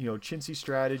 chintzy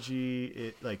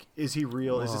strategy. Is he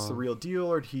real? Is this the real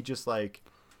deal? Or did he just like,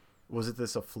 was it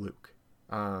this a fluke?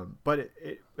 But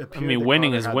it appeared. I mean,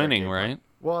 winning is winning, right?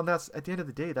 Well, and that's at the end of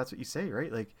the day, that's what you say,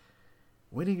 right? Like,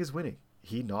 winning is winning.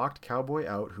 He knocked Cowboy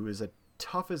out, who is a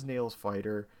tough as nails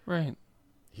fighter. Right.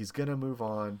 He's gonna move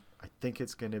on. I think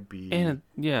it's gonna be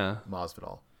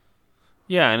Masvidal.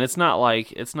 Yeah, and it's not like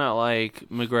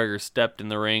McGregor stepped in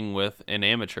the ring with an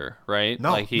amateur, right?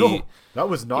 No, that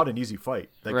was not an easy fight.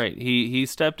 Right. He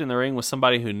stepped in the ring with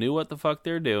somebody who knew what the fuck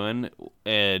they're doing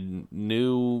and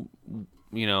knew,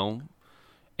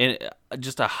 and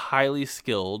just a highly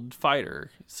skilled fighter.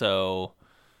 So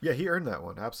yeah, he earned that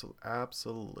one.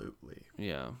 Absolutely.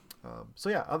 Yeah. So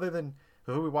yeah, other than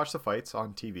we watched the fights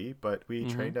on TV, but we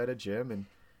trained at a gym and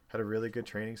had a really good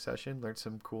training session, learned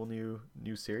some cool new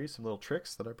series, some little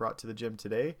tricks that I brought to the gym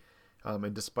today.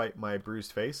 And despite my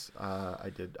bruised face, I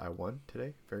won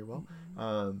today very well.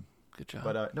 Good job.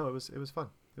 But no, it was fun.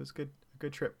 It was a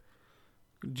good trip.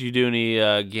 Did you do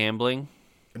any gambling?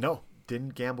 No,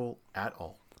 didn't gamble at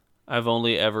all. I've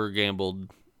only ever gambled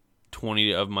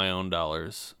 20 of my own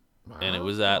dollars, and it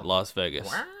was at Las Vegas.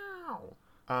 Wow.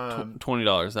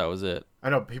 $20, that was it. I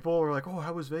know people were like, oh,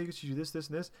 how was Vegas? Did you do this,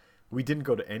 and this? We didn't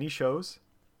go to any shows.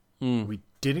 We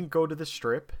didn't go to the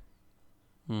strip.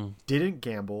 Didn't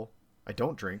gamble. I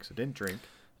don't drink, so didn't drink.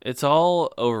 It's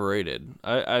all overrated.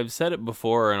 I've said it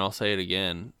before, and I'll say it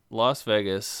again. Las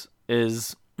Vegas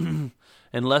is,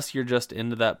 unless you're just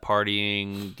into that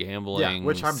partying,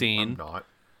 gambling scene, I'm not.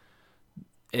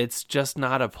 It's just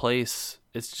not a place.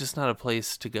 It's just not a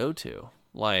place to go to.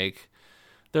 Like,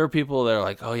 there are people that are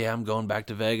like, oh yeah, I'm going back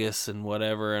to Vegas and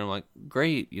whatever. And I'm like,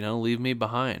 great, leave me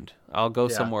behind. I'll go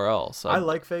somewhere else. I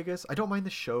like Vegas. I don't mind the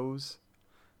shows,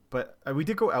 but we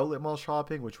did go outlet mall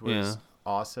shopping, which was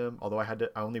awesome. Although I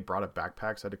only brought a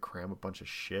backpack, so I had to cram a bunch of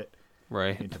shit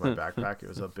into my backpack. It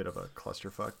was a bit of a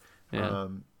clusterfuck. Yeah.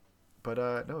 But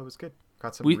no, it was good.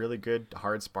 Got some really good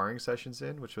hard sparring sessions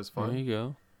in, which was fun. There you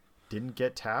go. Didn't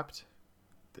get tapped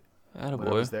when I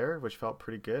was there, which felt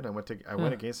pretty good. I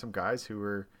went against some guys who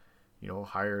were,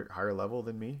 higher level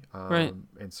than me,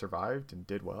 and survived and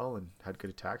did well and had good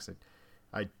attacks. And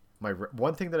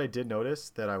one thing that I did notice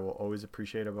that I will always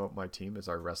appreciate about my team is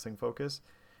our wrestling focus.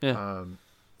 Yeah.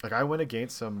 Like I went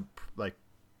against some like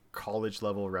college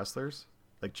level wrestlers,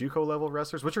 like JUCO level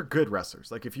wrestlers, which are good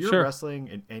wrestlers. Like if you're wrestling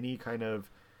in any kind of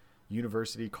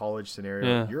university college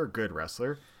scenario, you're a good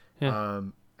wrestler. Yeah.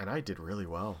 And I did really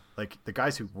well. Like the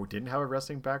guys who didn't have a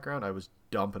wrestling background, I was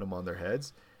dumping them on their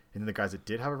heads. And then the guys that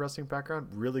did have a wrestling background,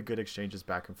 really good exchanges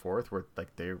back and forth where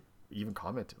like they even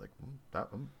commented like that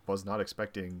was not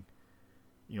expecting,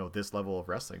 this level of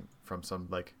wrestling from some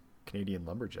like Canadian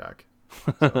lumberjack.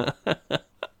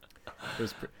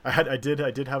 So, I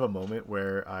did have a moment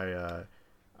where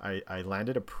I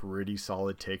landed a pretty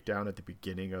solid takedown at the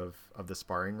beginning of the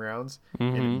sparring rounds,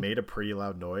 and it made a pretty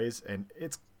loud noise, and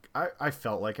I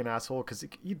felt like an asshole because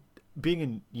you're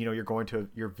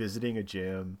visiting a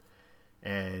gym,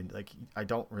 and like I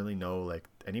don't really know like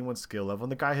anyone's skill level,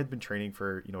 and the guy had been training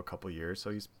for a couple of years, so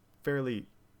he's fairly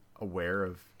aware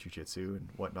of jiu-jitsu and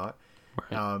whatnot.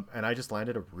 Right. And I just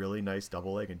landed a really nice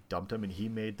double leg and dumped him, and he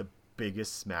made the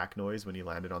biggest smack noise when he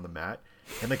landed on the mat,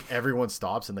 and like everyone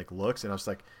stops and like looks, and I was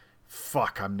like,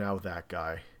 fuck, I'm now that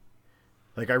guy.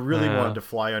 Like I really wanted to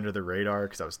fly under the radar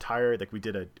because I was tired. Like we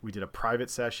did a private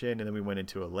session, and then we went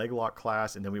into a leg lock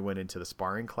class, and then we went into the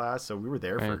sparring class, so we were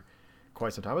there for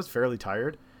quite some time. I was fairly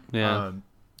tired.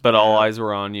 But all eyes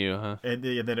were on you, huh? And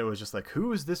then it was just like,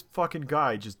 who is this fucking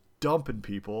guy just dumping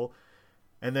people?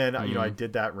 And then, I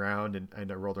did that round,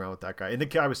 and I rolled around with that guy. And the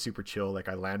guy was super chill. Like,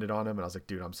 I landed on him, and I was like,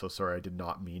 dude, I'm so sorry. I did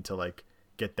not mean to, like,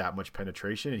 get that much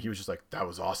penetration. And he was just like, that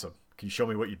was awesome. Can you show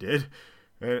me what you did?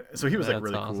 And so he was, like,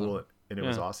 really awesome. Cool, and it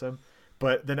was awesome.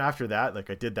 But then after that, like,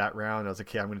 I did that round. I was like,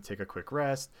 okay, I'm going to take a quick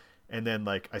rest. And then,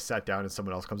 like, I sat down, and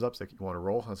someone else comes up. It's like, you want to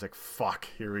roll? I was like, fuck,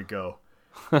 here we go.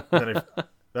 And then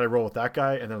I roll with that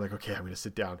guy, and then I'm like, okay, I'm going to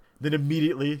sit down. Then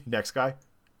immediately, next guy,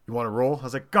 you want to roll? I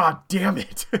was like, God damn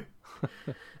it.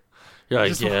 Yeah, I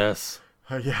guess.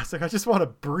 It's like I just want to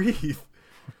breathe.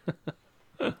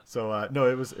 So no,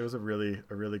 it was a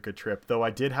really good trip. Though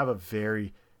I did have a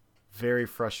very, very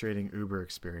frustrating Uber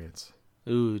experience.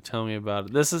 Ooh, tell me about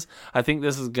it. I think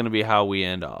this is going to be how we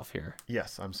end off here.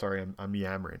 Yes, I'm sorry, I'm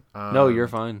yammering. No, you're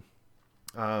fine.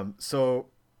 So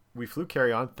we flew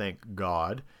carry-on, thank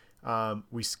God.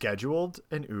 We scheduled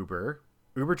an Uber.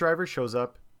 Uber driver shows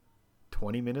up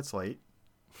 20 minutes late.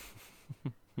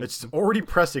 It's already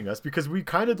pressing us because we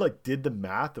kind of like did the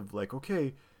math of like,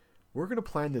 okay, we're going to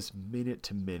plan this minute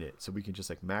to minute so we can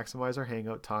just like maximize our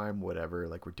hangout time, whatever.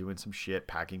 Like we're doing some shit,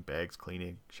 packing bags,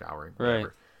 cleaning, showering,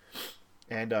 whatever.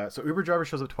 Right. And so Uber driver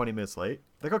shows up 20 minutes late.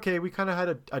 Like, okay, we kind of had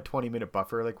a 20-minute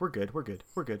buffer. Like, we're good.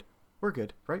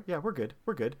 Right? Yeah, we're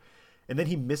good. And then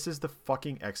he misses the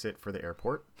fucking exit for the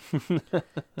airport.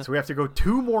 So we have to go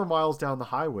 2 more miles down the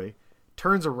highway,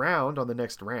 turns around on the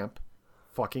next ramp,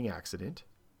 fucking accident.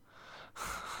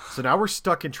 So now we're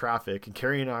stuck in traffic, and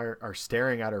Carrie and I are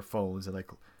staring at our phones and like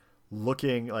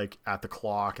looking like at the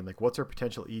clock and like, what's our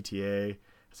potential ETA?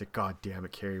 It's like, God damn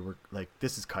it, Carrie, we're like,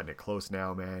 this is cutting it close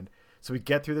now, man. So we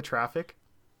get through the traffic,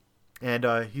 and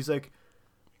he's like,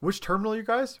 which terminal, you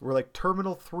guys? We're like,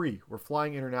 Terminal 3. We're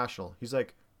flying international. He's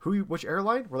like, which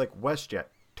airline? We're like, WestJet.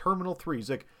 Terminal 3. He's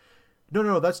like,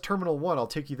 no, that's Terminal 1. I'll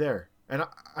take you there. And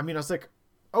I was like,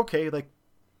 okay, like,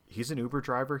 he's an Uber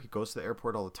driver. He goes to the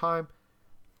airport all the time.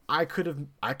 I could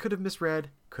have misread,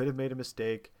 could have made a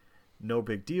mistake. No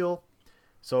big deal.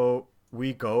 So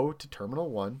we go to Terminal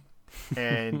 1,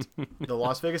 and the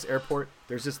Las Vegas airport,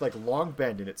 there's this like long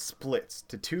bend, and it splits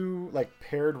to 2 like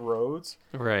paired roads.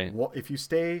 Right. Well, if you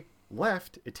stay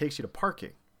left, it takes you to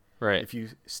parking. Right. If you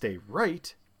stay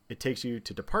right, it takes you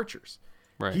to departures.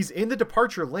 Right. He's in the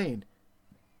departure lane,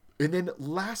 and then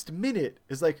last minute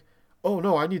is like, oh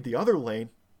no, I need the other lane.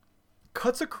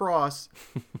 Cuts across,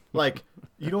 like,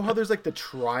 you know how there's like the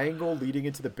triangle leading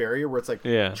into the barrier where it's like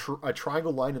a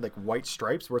triangle line in like white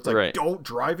stripes where it's like, don't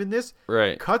drive in this.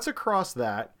 Right. Cuts across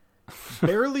that,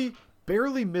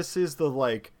 barely misses the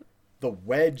like the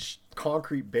wedge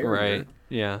concrete barrier. Right.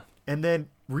 Yeah. And then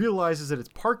realizes that it's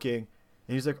parking,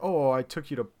 and he's like, oh, I took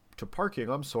you to parking.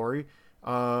 I'm sorry.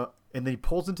 And then he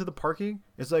pulls into the parking.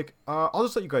 It's like, I'll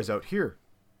just let you guys out here.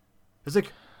 It's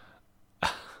like,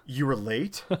 you were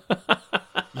late.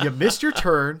 You missed your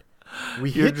turn.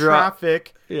 We hit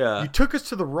traffic. Yeah. You took us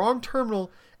to the wrong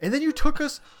terminal, and then you took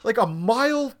us like a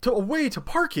mile away to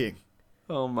parking.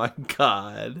 Oh my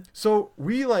God. So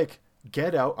we like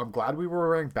get out. I'm glad we were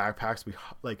wearing backpacks. We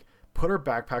like put our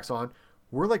backpacks on.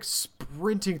 We're like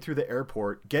sprinting through the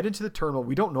airport, get into the terminal.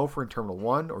 We don't know if we're in Terminal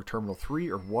 1 or Terminal 3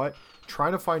 or what.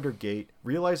 Trying to find our gate.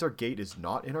 Realize our gate is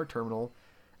not in our terminal.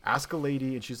 Ask a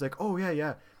lady, and she's like, oh,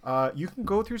 yeah. You can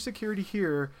go through security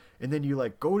here, and then you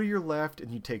like go to your left,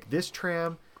 and you take this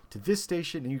tram to this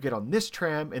station, and you get on this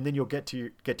tram, and then you'll get to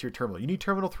your terminal. You need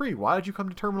Terminal 3. Why did you come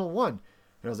to Terminal 1? And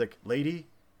I was like, lady,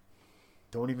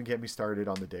 don't even get me started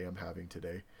on the day I'm having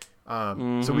today.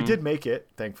 So we did make it,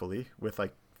 thankfully, with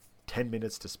like 10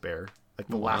 minutes to spare, like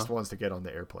the last ones to get on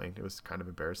the airplane. It was kind of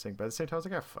embarrassing, but at the same time I was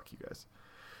like, fuck you guys.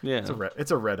 Yeah,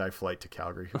 it's a red-eye flight to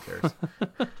Calgary. Who cares?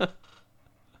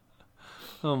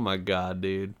 Oh my god,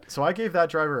 dude. So I gave that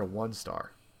driver a 1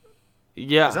 star.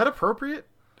 Yeah, is that appropriate?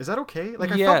 Is that okay?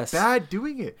 Like, I felt bad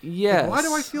doing it. Yes. Like, why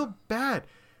do I feel bad?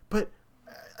 But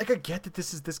like, I get that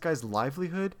this is this guy's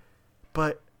livelihood,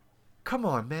 but come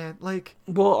on, man. Like,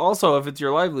 well, also, if it's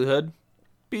your livelihood,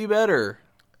 be better.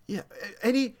 Yeah,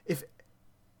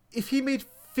 if he made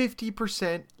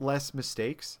 50% less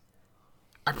mistakes,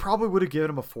 I probably would have given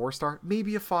him a 4 star,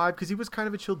 maybe a 5, because he was kind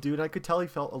of a chill dude. And I could tell he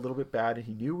felt a little bit bad, and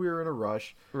he knew we were in a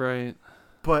rush. Right.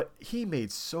 But he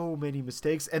made so many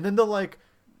mistakes, and then they're like,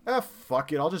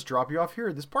 fuck it, I'll just drop you off here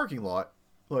in this parking lot.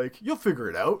 Like, you'll figure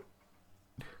it out.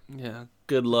 Yeah,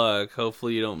 good luck.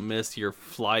 Hopefully you don't miss your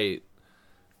flight.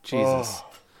 Jesus.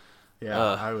 Oh. Yeah,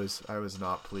 I was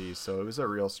not pleased. So it was a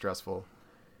real stressful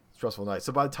night.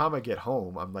 So by the time I get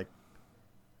home, I'm like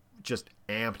just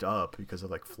amped up because of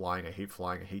like flying. I hate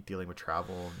flying. I hate dealing with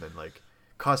travel and then like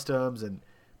customs. And,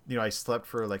 you know, I slept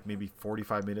for like maybe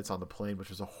 45 minutes on the plane, which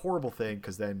was a horrible thing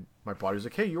because then my body was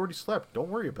like, hey, you already slept. Don't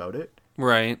worry about it.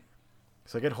 Right.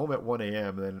 So I get home at 1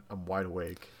 a.m. and then I'm wide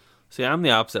awake. See, I'm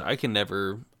the opposite. I can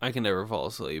never fall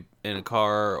asleep in a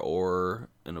car or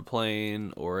in a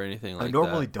plane or anything like that. I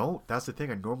normally don't. That's the thing.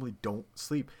 I normally don't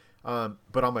sleep.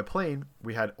 But on my plane,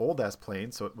 we had old-ass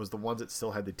planes, so it was the ones that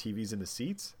still had the TVs in the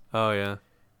seats. Oh, yeah.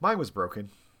 Mine was broken.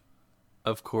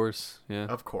 Of course, yeah.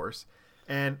 Of course.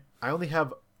 And I only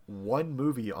have one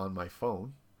movie on my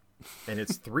phone, and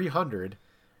it's 300,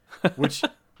 which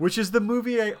is the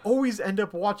movie I always end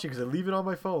up watching because I leave it on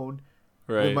my phone.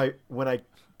 Right. When I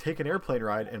take an airplane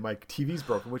ride and my TV's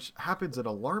broken, which happens an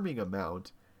alarming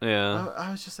amount. Yeah.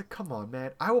 I was just like, come on,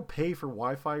 man. I will pay for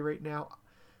Wi-Fi right now.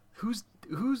 Whose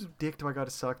dick do I got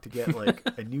to suck to get like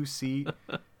a new seat?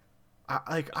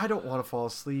 I don't want to fall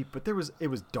asleep, but it was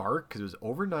dark because it was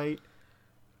overnight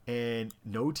and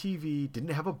no TV,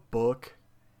 didn't have a book.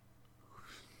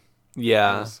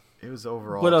 Yeah. It was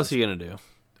overall. What else are you going to do?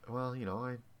 Well, you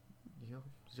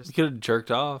could have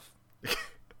jerked off.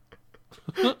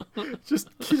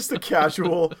 just a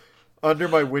casual under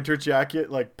my winter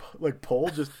jacket like pull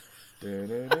just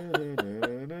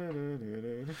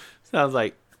sounds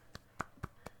like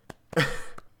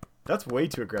that's way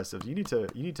too aggressive. You need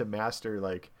to master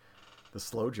like the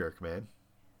slow jerk, man.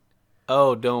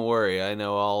 Oh, don't worry, I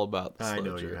know all about the slow jerk. I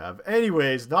know you have.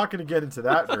 Anyways, not gonna get into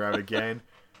that route again.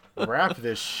 Wrap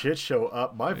this shit show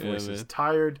up. My voice is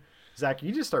tired. Zach,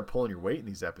 you just start pulling your weight in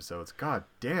these episodes. God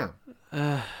damn.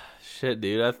 Shit,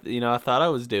 dude. I thought I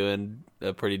was doing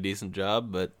a pretty decent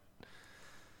job, but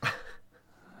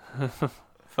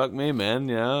fuck me, man.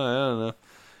 I don't know.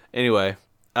 Anyway,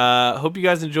 hope you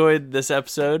guys enjoyed this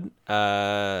episode.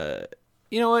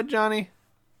 You know what, Johnny?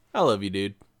 I love you,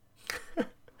 dude.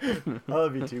 I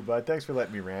love you too, bud. Thanks for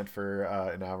letting me rant for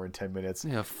an hour and 10 minutes.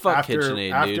 Yeah, fuck KitchenAid,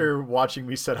 dude. After watching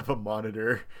me set up a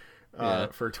monitor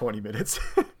for 20 minutes.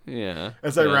 Yeah.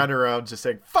 As I ran around just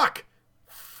saying, fuck!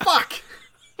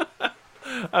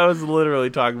 I was literally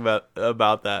talking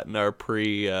about that in our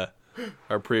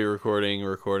pre-recording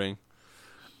recording.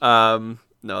 No,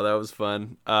 that was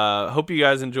fun. Hope you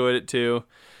guys enjoyed it too.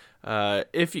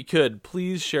 If you could,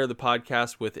 please share the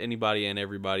podcast with anybody and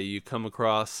everybody you come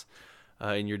across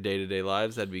in your day-to-day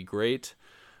lives. That'd be great.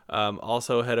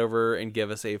 Also, head over and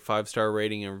give us a 5-star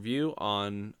rating and review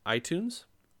on iTunes.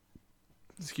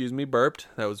 Excuse me, burped.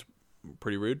 That was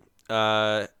pretty rude.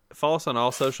 Follow us on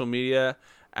all social media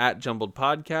at Jumbled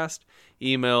Podcast.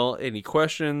 Email any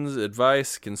questions,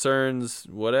 advice, concerns,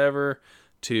 whatever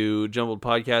to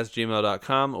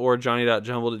jumbledpodcast@gmail.com or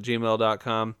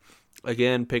johnny.jumbled@gmail.com.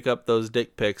 Again, pick up those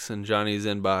dick pics in Johnny's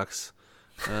inbox.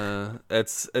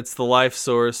 It's the life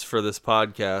source for this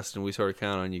podcast, and we sort of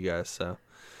count on you guys. So,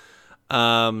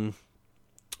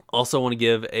 also want to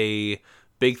give a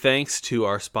big thanks to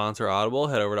our sponsor, Audible.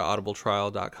 Head over to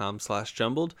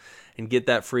audibletrial.com/jumbled and get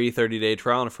that free 30-day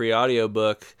trial and a free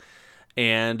audiobook.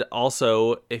 And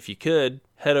also, if you could,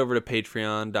 head over to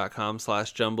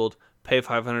patreon.com/jumbled, pay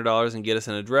 $500 and get us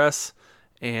an address.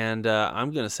 And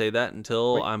I'm going to say that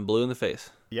until I'm blue in the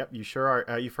face. Yep, you sure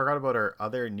are. You forgot about our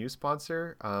other new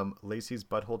sponsor, Lacey's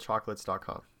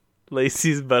ButtholeChocolates.com.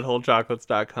 Lacey's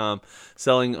ButtholeChocolates.com,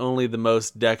 selling only the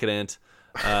most decadent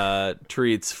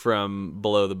treats from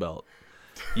below the belt.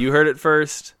 You heard it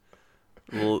first.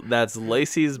 That's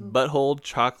Lacey's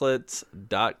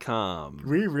ButtholeChocolates.com.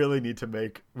 We really need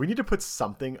to put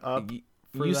something up.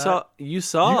 You saw.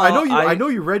 I know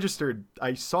you registered.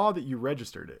 I saw that you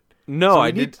registered it. No, so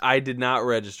I did not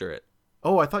register it.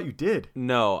 Oh, I thought you did.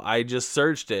 No, I just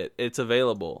searched it. It's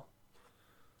available.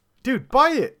 Dude,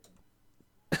 buy it.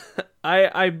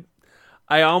 I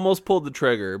almost pulled the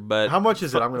trigger, but how much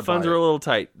is it? I'm gonna. Funds are a little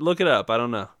tight. Look it up. I don't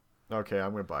know. Okay,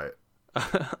 I'm gonna buy it.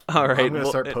 All right, I'm gonna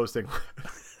start posting.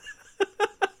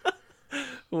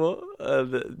 Well,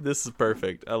 this is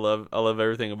perfect. I love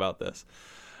everything about this.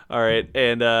 All right,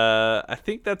 and I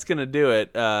think that's gonna do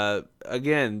it.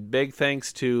 Again, big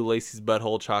thanks to Lacey's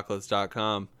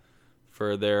ButtholeChocolates.com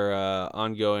for their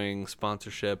ongoing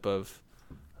sponsorship of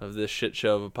this shit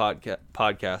show of a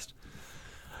podcast.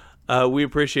 We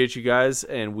appreciate you guys,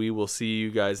 and we will see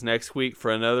you guys next week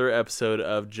for another episode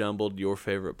of Jumbled, your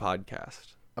favorite podcast.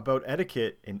 About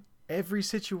etiquette in every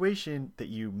situation that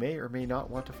you may or may not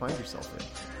want to find yourself in.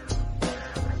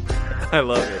 I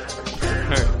love it. All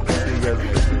right, see you guys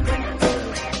next week.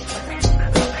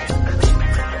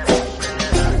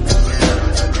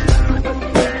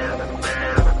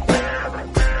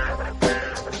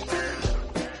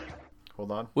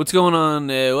 Hold on. What's going on?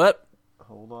 What?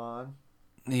 Hold on.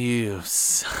 You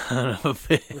son of a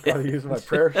bitch. I gotta use my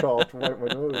prayer shawl to wipe my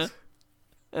nose.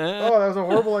 Oh, that was a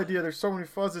horrible idea. There's so many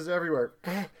fuzzes everywhere.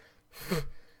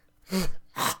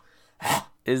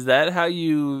 Is that how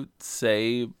you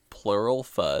say plural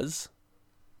fuzz?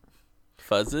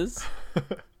 Fuzzes?